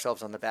pat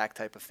ourselves on the back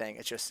type of thing.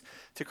 It's just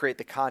to create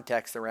the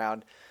context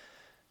around,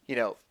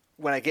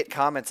 when I get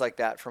comments like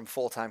that from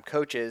full-time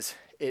coaches,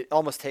 it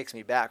almost takes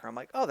me back. I'm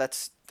like, oh,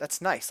 that's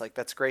nice. Like,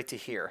 that's great to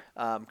hear.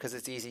 Because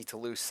it's easy to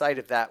lose sight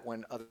of that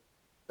when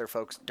other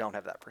folks don't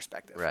have that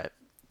perspective. Right.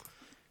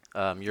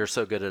 You're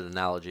so good at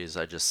analogies.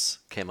 I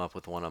just came up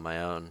with one on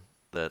my own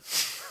that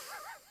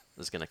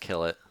is going to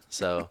kill it.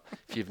 So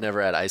if you've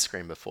never had ice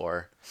cream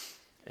before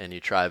and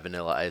you try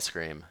vanilla ice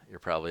cream, you're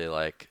probably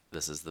like,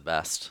 this is the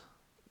best.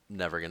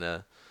 Never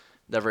gonna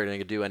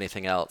do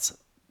anything else.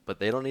 But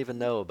they don't even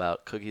know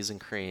about cookies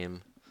and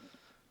cream,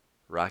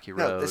 Rocky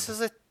Road. No, this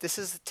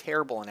is a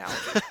terrible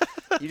analogy.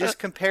 You just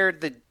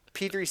compared the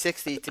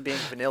P360 to being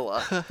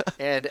vanilla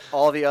and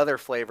all the other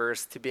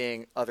flavors to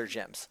being other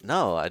gyms.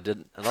 No, I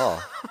didn't at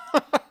all.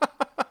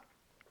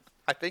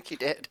 I think you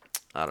did.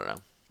 I don't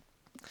know.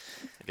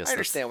 I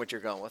understand what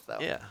you're going with, though.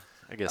 Yeah,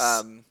 I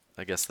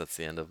guess that's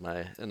the end of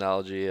my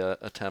analogy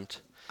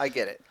attempt. I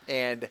get it.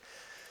 And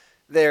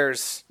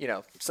there's,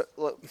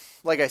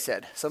 like I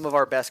said, some of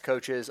our best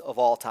coaches of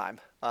all time,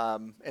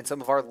 and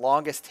some of our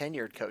longest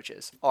tenured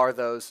coaches are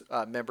those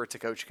member to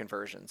coach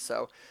conversions.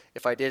 So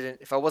if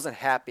I wasn't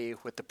happy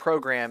with the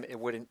program, it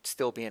wouldn't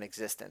still be in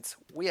existence.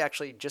 We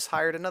actually just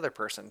hired another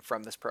person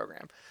from this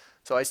program.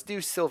 So I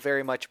do still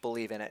very much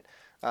believe in it.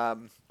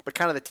 But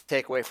kind of the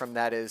takeaway from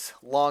that is,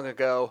 long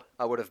ago,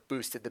 I would have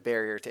boosted the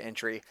barrier to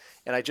entry,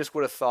 and I just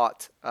would have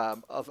thought a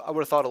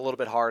little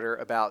bit harder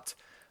about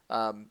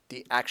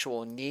the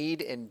actual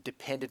need and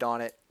depended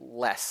on it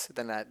less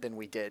than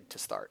we did to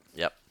start.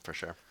 Yep, for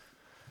sure.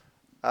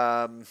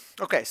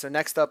 Okay, so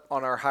next up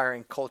on our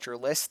hiring culture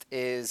list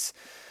is,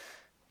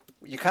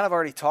 you kind of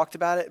already talked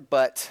about it,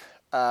 but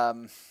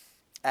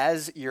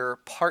as your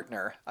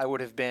partner, I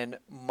would have been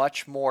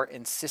much more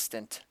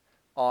insistent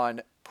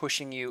on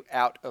pushing you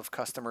out of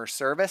customer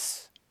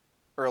service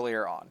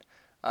earlier on.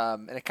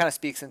 And it kind of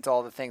speaks into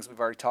all the things we've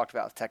already talked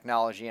about with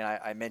technology, and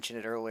I mentioned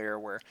it earlier,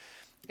 where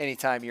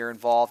anytime you're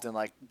involved in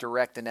like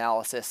direct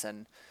analysis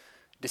and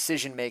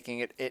decision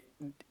making,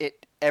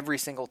 it every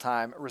single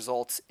time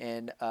results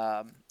in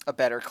a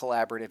better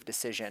collaborative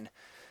decision.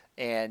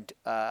 And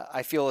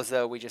I feel as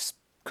though we just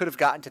could have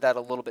gotten to that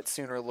a little bit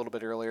sooner, a little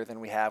bit earlier than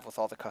we have, with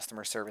all the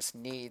customer service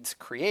needs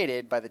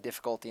created by the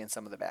difficulty in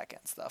some of the back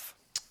end stuff.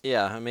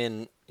 Yeah, I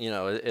mean,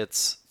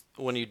 it's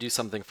when you do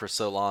something for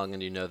so long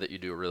and you know that you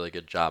do a really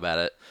good job at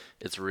it,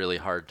 it's really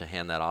hard to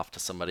hand that off to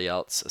somebody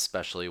else,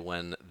 especially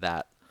when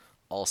that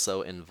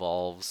also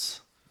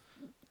involves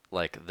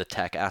like the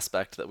tech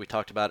aspect that we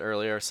talked about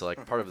earlier. So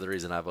like part of the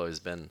reason I've always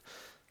been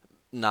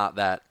not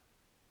that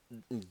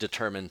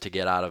determined to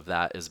get out of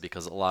that is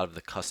because a lot of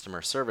the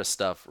customer service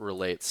stuff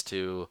relates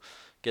to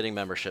getting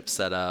memberships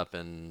set up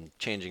and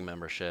changing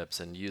memberships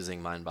and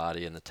using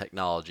MindBody and the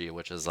technology,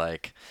 which is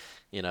like,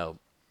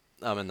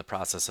 I'm in the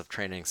process of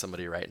training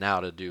somebody right now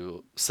to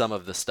do some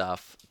of the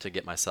stuff to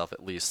get myself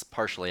at least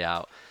partially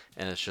out.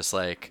 And it's just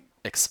like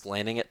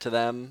explaining it to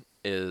them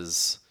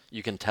is,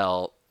 you can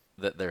tell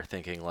that they're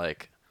thinking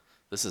like,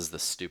 this is the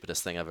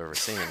stupidest thing I've ever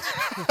seen.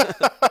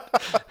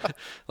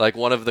 Like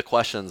one of the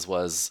questions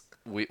was,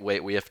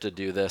 we have to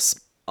do this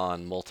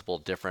on multiple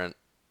different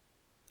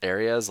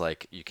areas.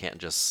 Like you can't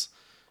just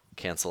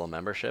cancel a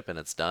membership and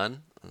it's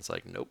done. And it's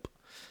like, nope.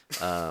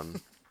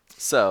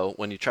 So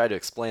when you try to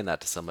explain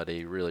that to somebody,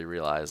 you really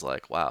realize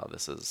like, wow,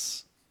 this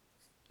is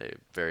a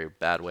very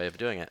bad way of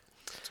doing it.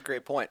 That's a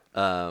great point.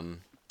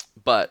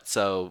 But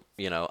so,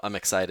 I'm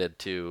excited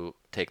to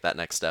take that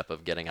next step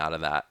of getting out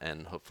of that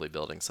and hopefully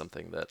building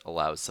something that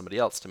allows somebody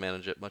else to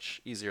manage it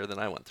much easier than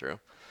I went through.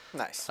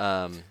 Nice.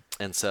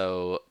 And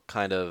so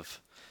kind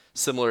of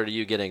similar to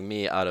you getting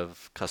me out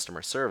of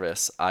customer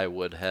service, I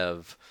would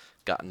have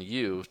gotten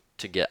you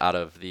to get out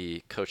of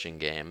the coaching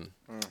game.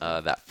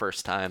 That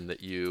first time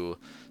that you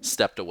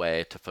stepped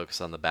away to focus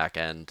on the back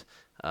end,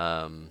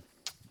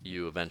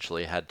 you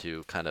eventually had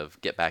to kind of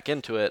get back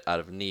into it out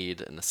of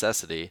need and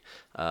necessity,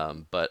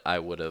 but I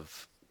would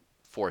have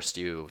forced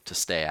you to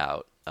stay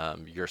out.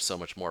 You're so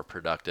much more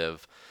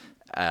productive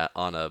at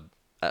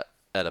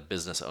a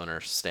business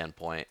owner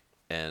standpoint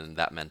and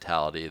that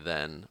mentality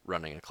than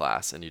running a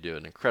class, and you do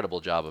an incredible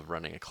job of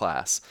running a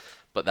class,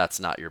 but that's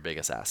not your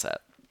biggest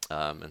asset.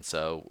 And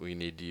so we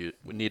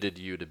needed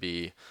you to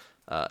be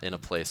in a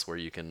place where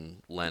you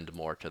can lend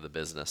more to the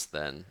business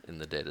than in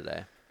the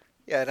day-to-day.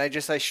 Yeah, and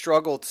I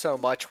struggled so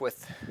much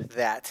with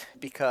that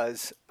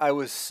because I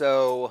was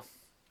so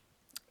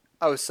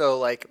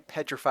like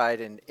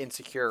petrified and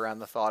insecure around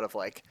the thought of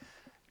like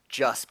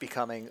just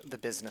becoming the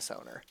business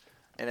owner.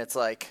 And it's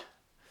like,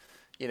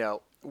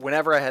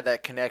 whenever I had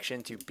that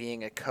connection to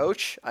being a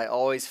coach, I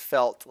always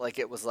felt like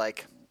it was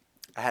like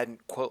I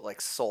hadn't, quote,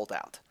 like sold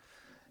out.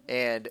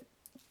 And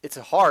it's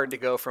hard to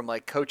go from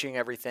like coaching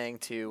everything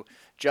to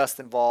just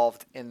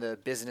involved in the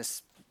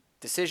business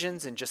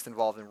decisions and just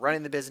involved in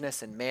running the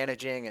business and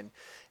managing and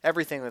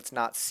everything that's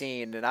not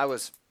seen. And I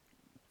was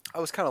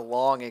kind of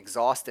long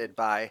exhausted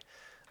by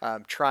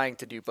trying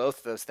to do both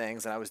of those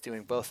things, and I was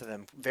doing both of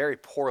them very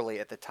poorly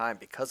at the time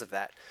because of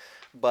that.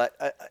 But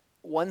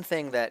one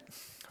thing that,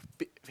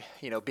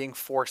 being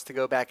forced to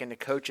go back into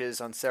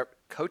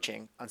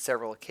coaching on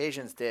several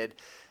occasions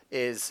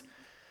is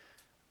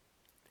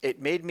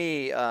it made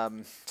me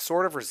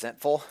sort of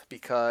resentful,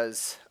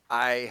 because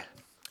I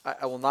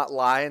will not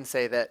lie and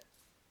say that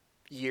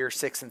year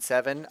 6 and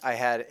 7, I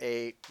had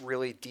a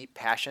really deep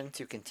passion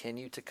to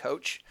continue to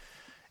coach.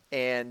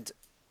 And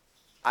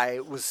I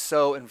was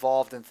so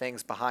involved in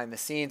things behind the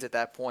scenes at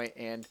that point,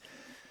 and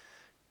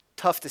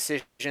tough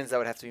decisions that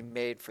would have to be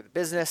made for the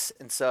business.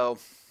 And so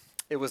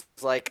it was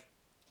like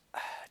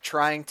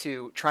trying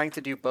to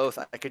do both.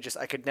 I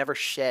could never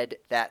shed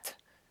that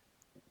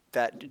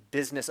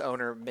business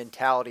owner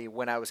mentality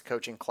when I was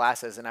coaching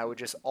classes, and I would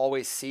just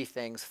always see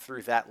things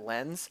through that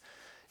lens.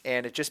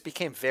 And it just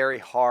became very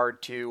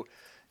hard to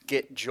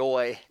get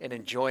joy and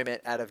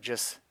enjoyment out of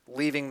just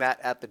leaving that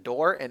at the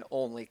door and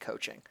only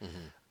coaching.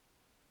 Mm-hmm.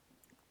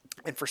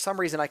 And for some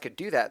reason I could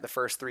do that the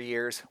first 3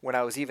 years when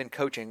I was even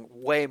coaching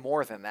way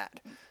more than that.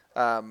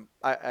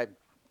 I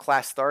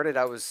class started,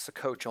 I was a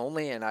coach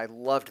only, and I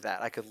loved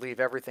that. I could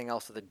leave everything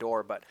else at the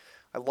door, but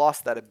I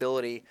lost that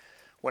ability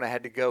when I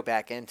had to go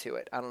back into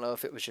it. I don't know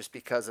if it was just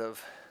because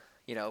of,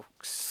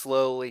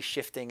 slowly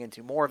shifting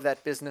into more of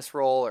that business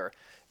role, or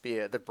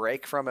the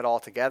break from it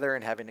altogether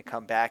and having to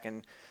come back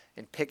and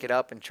pick it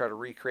up and try to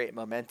recreate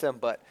momentum.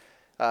 But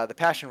the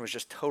passion was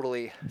just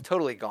totally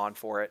gone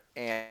for it.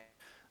 And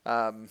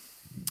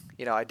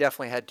I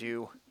definitely had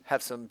to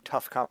have some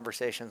tough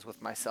conversations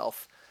with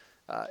myself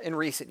in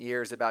recent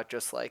years about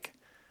just like,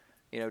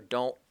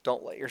 don't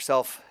let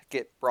yourself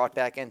get brought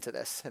back into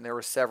this. And there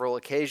were several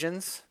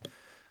occasions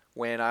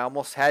when I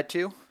almost had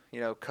to,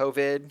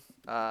 COVID,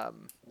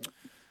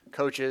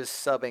 coaches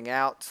subbing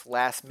out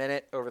last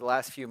minute over the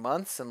last few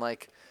months, and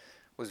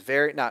was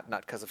very, not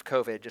because of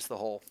COVID, just the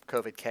whole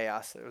COVID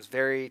chaos. It was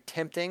very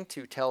tempting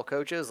to tell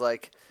coaches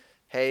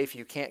hey, if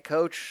you can't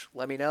coach,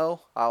 let me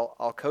know.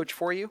 I'll coach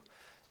for you.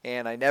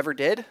 And I never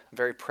did. I'm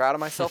very proud of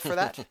myself for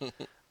that.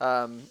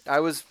 I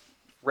was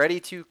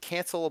ready to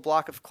cancel a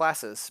block of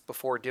classes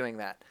before doing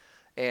that.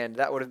 And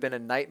that would have been a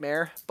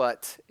nightmare,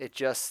 but it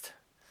just,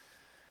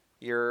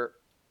 you're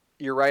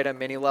right on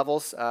many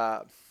levels.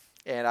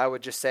 And I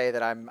would just say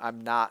that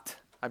I'm not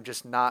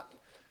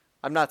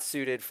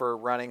suited for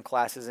running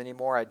classes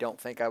anymore. I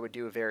don't think I would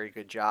do a very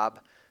good job.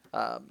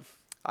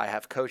 I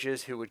have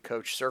coaches who would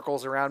coach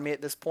circles around me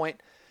at this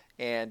point,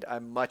 and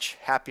I'm much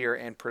happier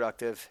and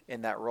productive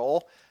in that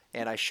role.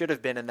 And I should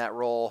have been in that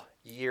role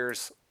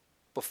years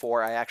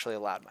before I actually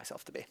allowed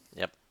myself to be.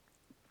 Yep.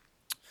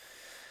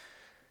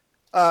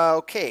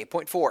 Okay,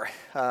 point 4.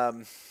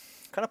 Kind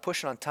of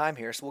pushing on time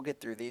here, so we'll get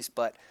through these.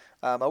 But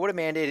I would have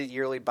mandated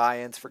yearly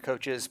buy-ins for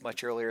coaches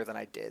much earlier than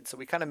I did. So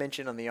we kind of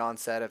mentioned on the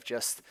onset of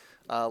just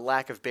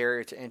lack of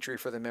barrier to entry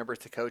for the member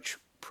to coach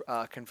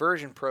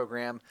conversion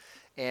program.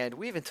 And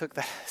we even took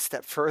that a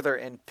step further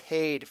and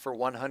paid for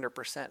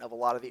 100% of a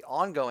lot of the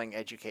ongoing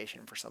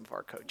education for some of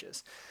our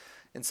coaches.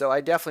 And so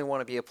I definitely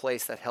want to be a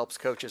place that helps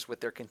coaches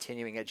with their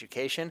continuing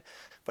education,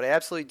 but I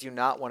absolutely do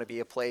not want to be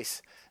a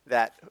place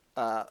that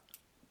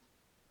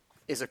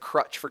is a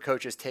crutch for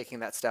coaches taking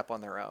that step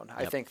on their own. Yep.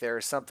 I think there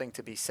is something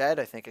to be said.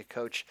 I think a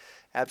coach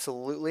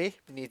absolutely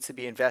needs to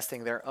be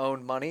investing their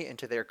own money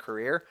into their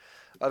career.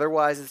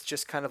 Otherwise, it's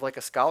just kind of like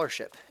a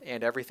scholarship,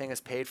 and everything is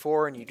paid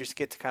for, and you just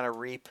get to kind of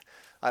reap,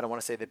 I don't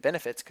want to say the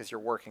benefits because you're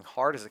working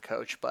hard as a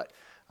coach, but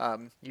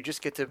you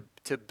just get to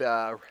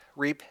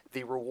reap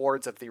the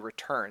rewards of the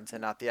returns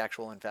and not the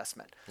actual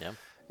investment. Yeah.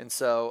 And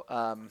so,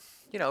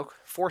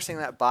 forcing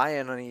that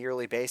buy-in on a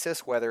yearly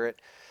basis, whether it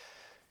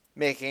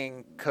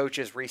making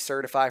coaches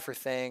recertify for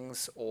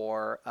things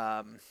or,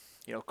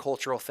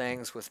 cultural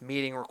things with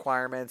meeting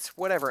requirements,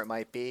 whatever it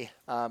might be,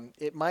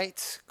 it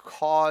might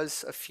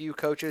cause a few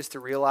coaches to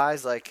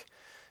realize I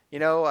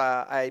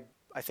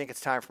think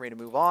it's time for me to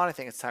move on. I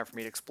think it's time for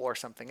me to explore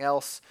something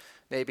else.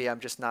 Maybe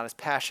I'm just not as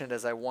passionate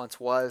as I once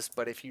was.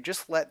 But if you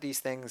just let these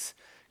things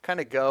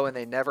kind of go and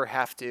they never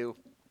have to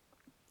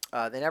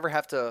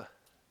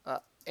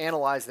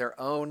analyze their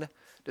own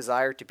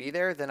desire to be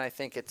there, then I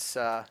think it's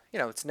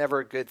never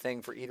a good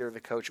thing for either the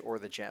coach or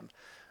the gym.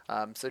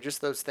 So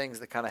just those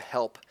things that kind of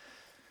help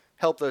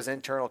those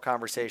internal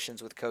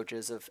conversations with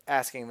coaches of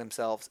asking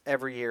themselves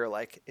every year,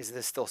 is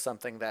this still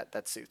something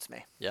that suits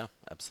me? Yeah,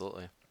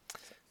 absolutely.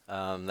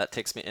 That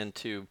takes me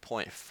into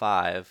point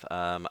 5.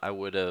 I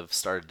would have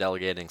started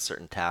delegating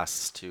certain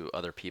tasks to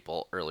other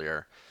people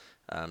earlier.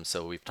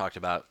 So we've talked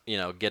about,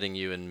 getting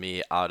you and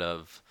me out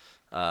of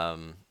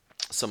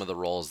some of the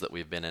roles that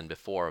we've been in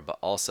before, but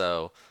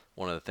also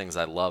one of the things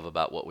I love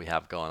about what we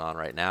have going on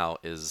right now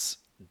is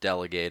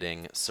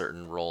delegating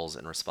certain roles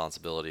and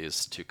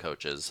responsibilities to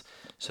coaches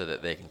so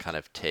that they can kind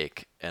of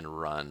take and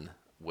run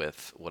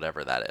with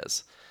whatever that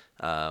is.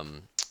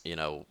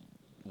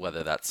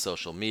 Whether that's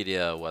social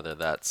media, whether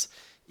that's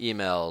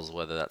emails,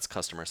 whether that's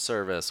customer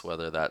service,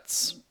 whether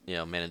that's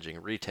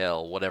managing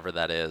retail, whatever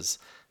that is.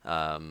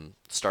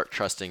 Start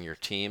trusting your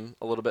team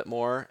a little bit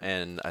more,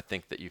 and I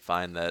think that you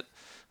find that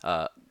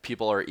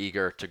people are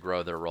eager to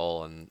grow their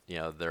role, and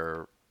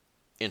they're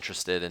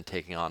interested in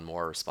taking on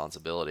more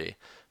responsibility.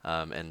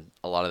 And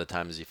a lot of the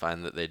times you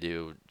find that they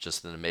do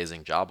just an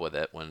amazing job with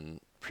it, when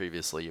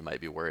previously you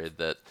might be worried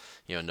that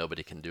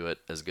nobody can do it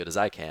as good as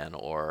I can,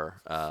 or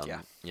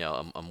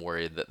I'm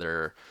worried that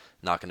they're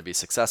not going to be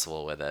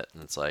successful with it.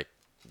 And it's like,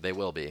 they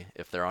will be.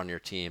 If they're on your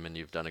team and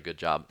you've done a good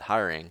job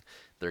hiring,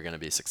 they're going to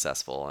be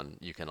successful, and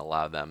you can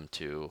allow them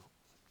to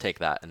take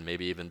that and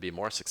maybe even be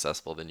more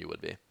successful than you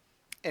would be.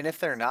 And if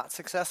they're not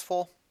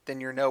successful, then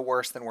you're no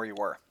worse than where you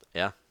were.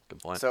 Yeah,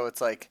 good point. So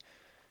it's like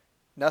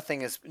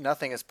nothing is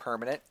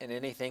permanent, and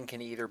anything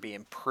can either be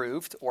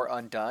improved or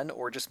undone,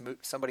 or just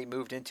somebody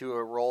moved into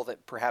a role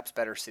that perhaps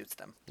better suits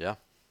them. Yeah.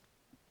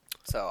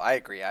 So I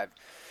agree.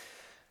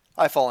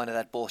 I fall into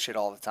that bullshit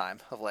all the time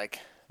of like,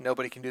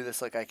 nobody can do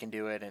this like I can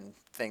do it, and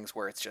things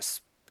where it's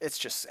just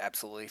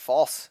absolutely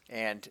false.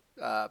 And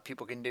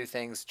people can do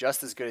things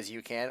just as good as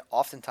you can,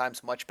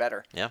 oftentimes much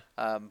better. Yeah.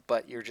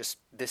 But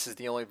this is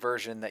the only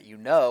version that you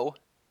know,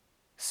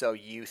 so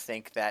you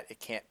think that it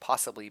can't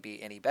possibly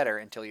be any better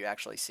until you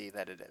actually see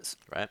that it is.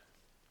 Right.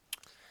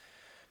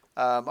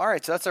 All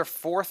right, so that's our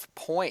fourth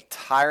point,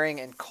 hiring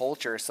and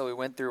culture. So we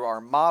went through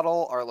our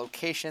model, our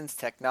locations,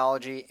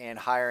 technology, and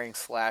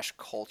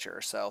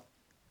hiring/culture. So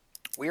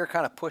we are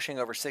kind of pushing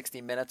over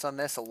 60 minutes on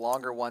this, a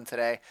longer one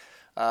today.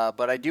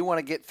 But I do want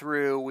to get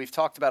through, we've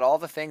talked about all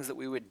the things that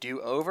we would do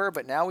over,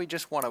 but now we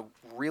just want to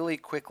really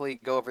quickly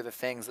go over the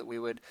things that we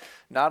would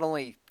not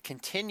only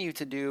continue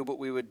to do, but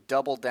we would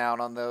double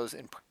down on those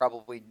and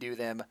probably do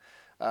them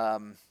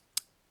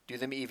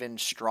even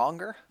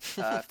stronger,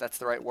 if that's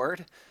the right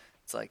word.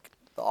 It's like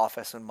The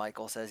Office when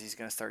Michael says he's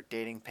going to start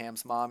dating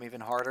Pam's mom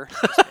even harder.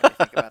 Just made me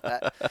think about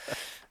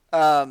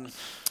that.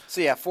 So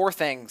yeah, 4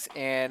 things,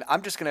 and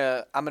I'm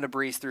gonna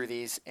breeze through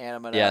these, and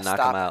I'm gonna knock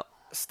them out.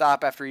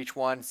 Stop after each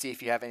one, see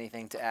if you have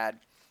anything to add.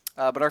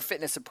 But our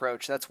fitness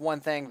approach, that's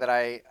one thing that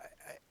I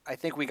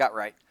think we got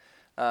right.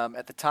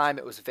 At the time,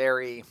 it was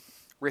very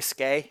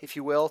risque, if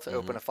you will, to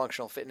open a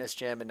functional fitness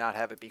gym and not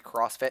have it be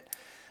CrossFit.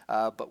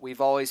 But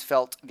we've always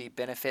felt the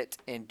benefit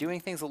in doing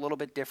things a little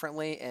bit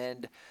differently,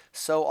 and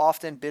so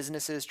often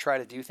businesses try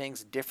to do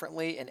things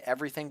differently in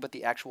everything but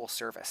the actual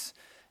service.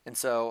 And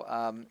so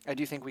I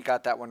do think we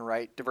got that one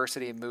right.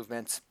 Diversity of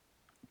movements,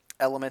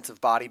 elements of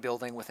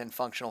bodybuilding within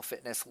functional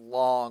fitness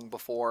long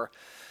before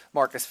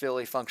Marcus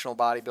Filly functional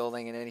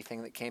bodybuilding and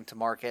anything that came to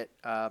market,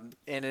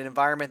 in an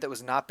environment that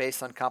was not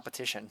based on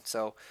competition.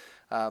 So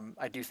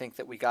I do think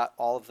that we got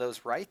all of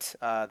those right.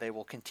 They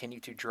will continue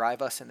to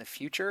drive us in the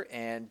future,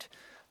 and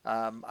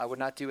I would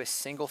not do a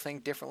single thing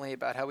differently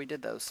about how we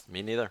did those.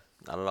 Me neither.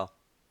 Not at all.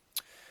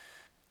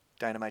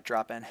 Dynamite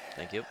drop in.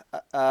 Thank you.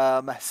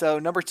 So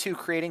number 2,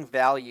 creating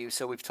value.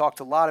 So we've talked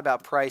a lot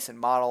about price and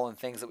model and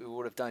things that we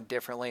would have done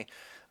differently.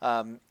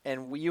 And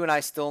you and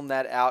I still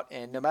net out,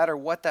 and no matter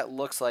what that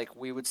looks like,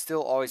 we would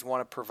still always want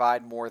to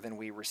provide more than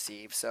we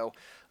receive. So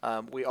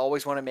we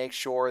always want to make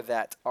sure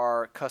that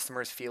our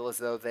customers feel as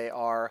though they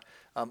are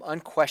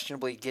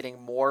unquestionably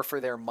getting more for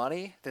their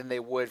money than they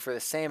would for the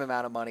same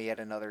amount of money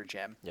at another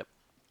gym. Yep.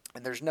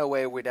 And there's no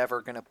way we'd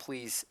ever going to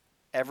please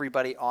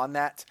everybody on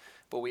that,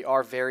 but we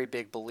are very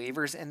big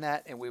believers in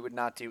that, and we would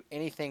not do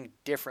anything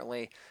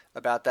differently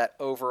about that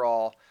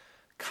overall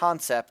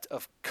concept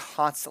of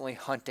constantly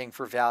hunting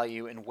for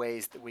value in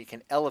ways that we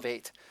can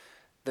elevate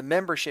the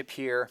membership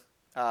here,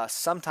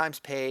 sometimes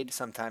paid,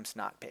 sometimes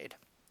not paid.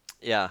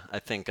 Yeah, I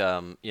think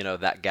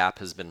that gap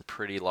has been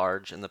pretty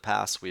large in the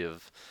past. We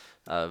have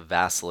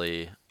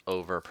vastly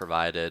over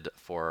provided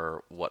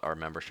for what our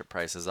membership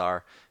prices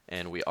are,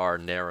 and we are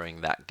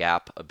narrowing that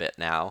gap a bit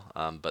now,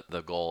 but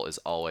the goal is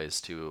always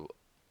to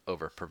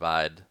over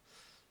provide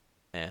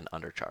and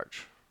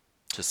undercharge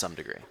to some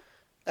degree.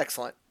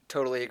 Excellent.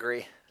 Totally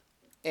agree.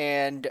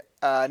 And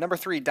number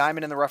 3,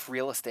 diamond in the rough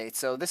real estate.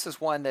 So this is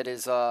one that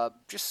is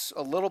just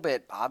a little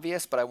bit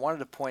obvious, but I wanted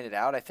to point it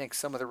out. I think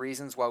some of the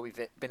reasons why we've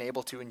been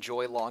able to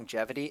enjoy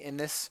longevity in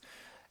this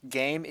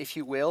game, if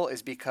you will,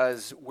 is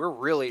because we're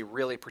really,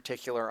 really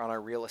particular on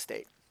our real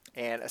estate.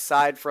 And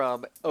aside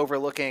from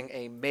overlooking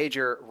a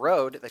major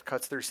road that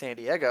cuts through San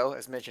Diego,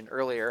 as mentioned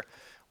earlier,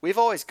 we've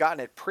always gotten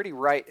it pretty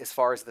right as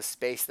far as the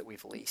space that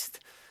we've leased.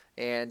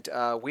 And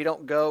we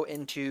don't go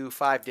into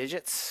 5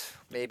 digits.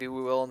 Maybe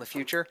we will in the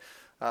future.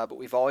 But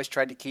we've always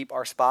tried to keep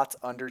our spots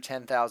under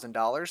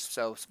 $10,000.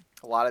 So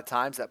a lot of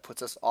times that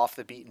puts us off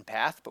the beaten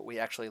path, but we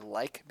actually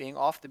like being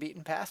off the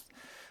beaten path.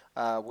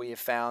 We have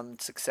found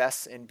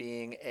success in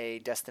being a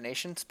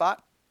destination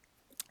spot.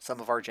 Some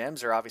of our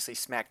gyms are obviously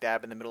smack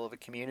dab in the middle of a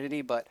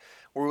community, but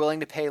we're willing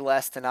to pay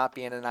less to not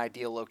be in an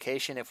ideal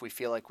location if we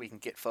feel like we can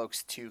get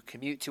folks to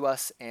commute to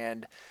us,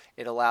 and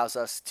it allows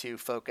us to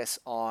focus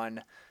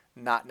on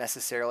not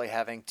necessarily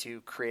having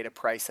to create a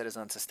price that is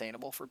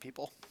unsustainable for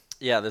people.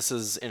 Yeah, this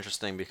is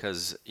interesting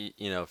because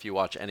if you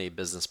watch any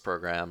business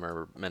program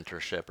or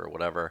mentorship or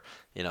whatever,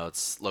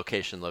 it's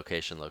location,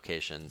 location,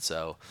 location.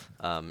 So,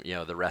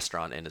 the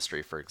restaurant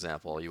industry, for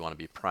example, you want to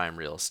be prime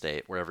real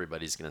estate where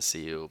everybody's going to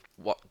see you,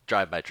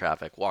 drive by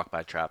traffic, walk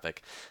by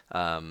traffic.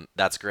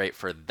 That's great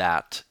for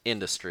that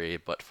industry,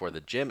 but for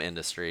the gym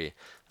industry,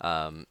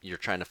 you're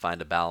trying to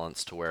find a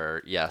balance to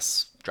where,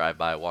 yes, drive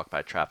by, walk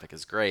by traffic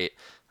is great,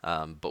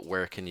 but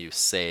where can you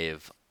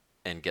save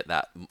and get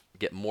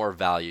more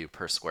value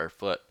per square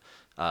foot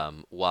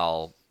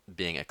while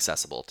being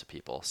accessible to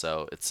people.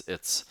 So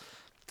it's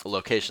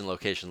location,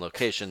 location,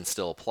 location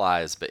still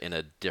applies, but in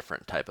a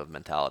different type of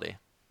mentality.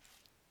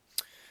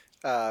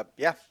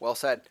 Yeah, well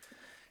said.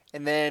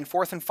 And then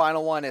fourth and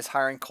final one is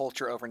hiring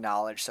culture over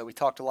knowledge. So we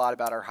talked a lot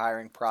about our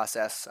hiring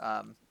process,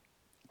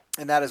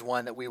 and that is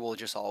one that we will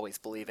just always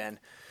believe in.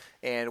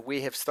 And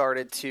we have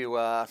started to,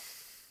 I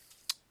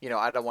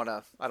don't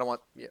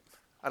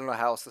know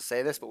how else to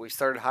say this, but we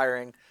started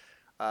hiring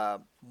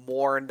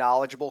more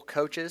knowledgeable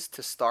coaches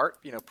to start.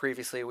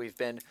 Previously we've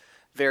been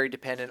very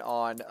dependent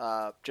on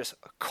just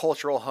a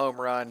cultural home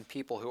run,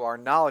 people who are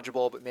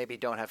knowledgeable but maybe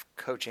don't have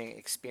coaching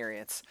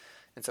experience.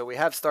 And so we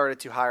have started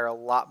to hire a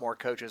lot more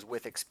coaches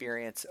with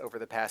experience over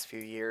the past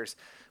few years,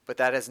 but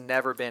that has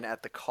never been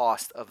at the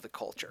cost of the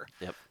culture.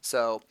 Yep.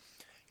 So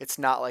it's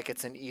not like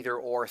it's an either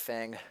or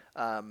thing.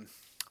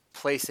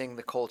 Placing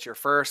the culture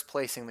first,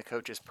 placing the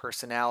coach's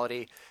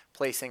personality,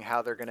 placing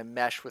how they're going to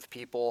mesh with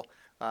people,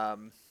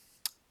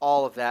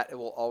 all of that, it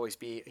will always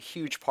be a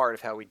huge part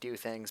of how we do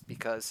things,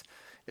 because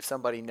if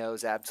somebody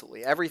knows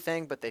absolutely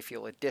everything but they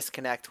feel a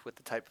disconnect with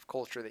the type of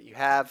culture that you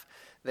have,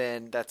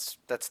 then that's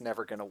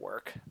never going to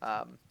work.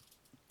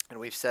 And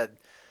we've said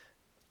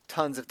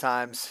tons of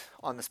times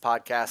on this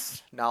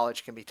podcast,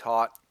 knowledge can be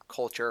taught.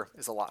 Culture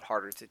is a lot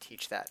harder to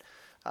teach that.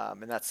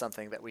 And that's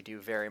something that we do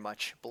very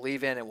much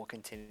believe in and will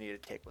continue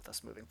to take with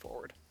us moving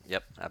forward.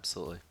 Yep,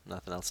 absolutely.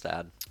 Nothing else to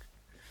add.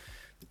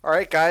 All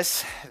right,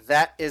 guys,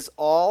 that is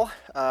all.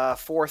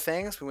 4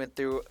 things. We went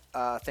through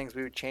things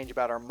we would change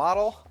about our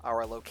model,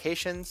 our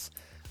locations,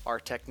 our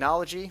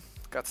technology.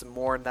 Got some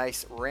more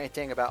nice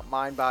ranting about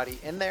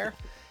MindBody in there,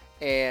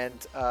 and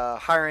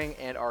hiring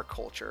and our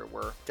culture.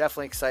 We're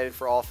definitely excited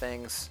for all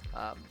things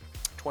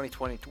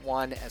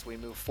 2021 as we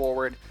move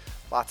forward.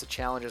 Lots of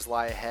challenges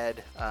lie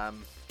ahead,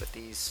 but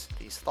these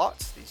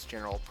thoughts, these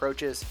general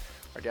approaches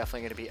are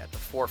definitely going to be at the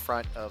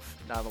forefront of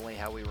not only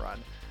how we run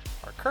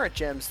our current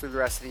gyms through the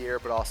rest of the year,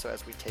 but also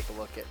as we take a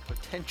look at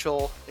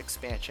potential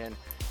expansion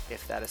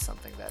if that is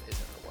something that is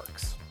in the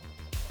works.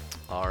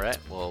 All right.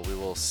 Well, we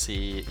will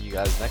see you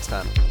guys next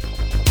time.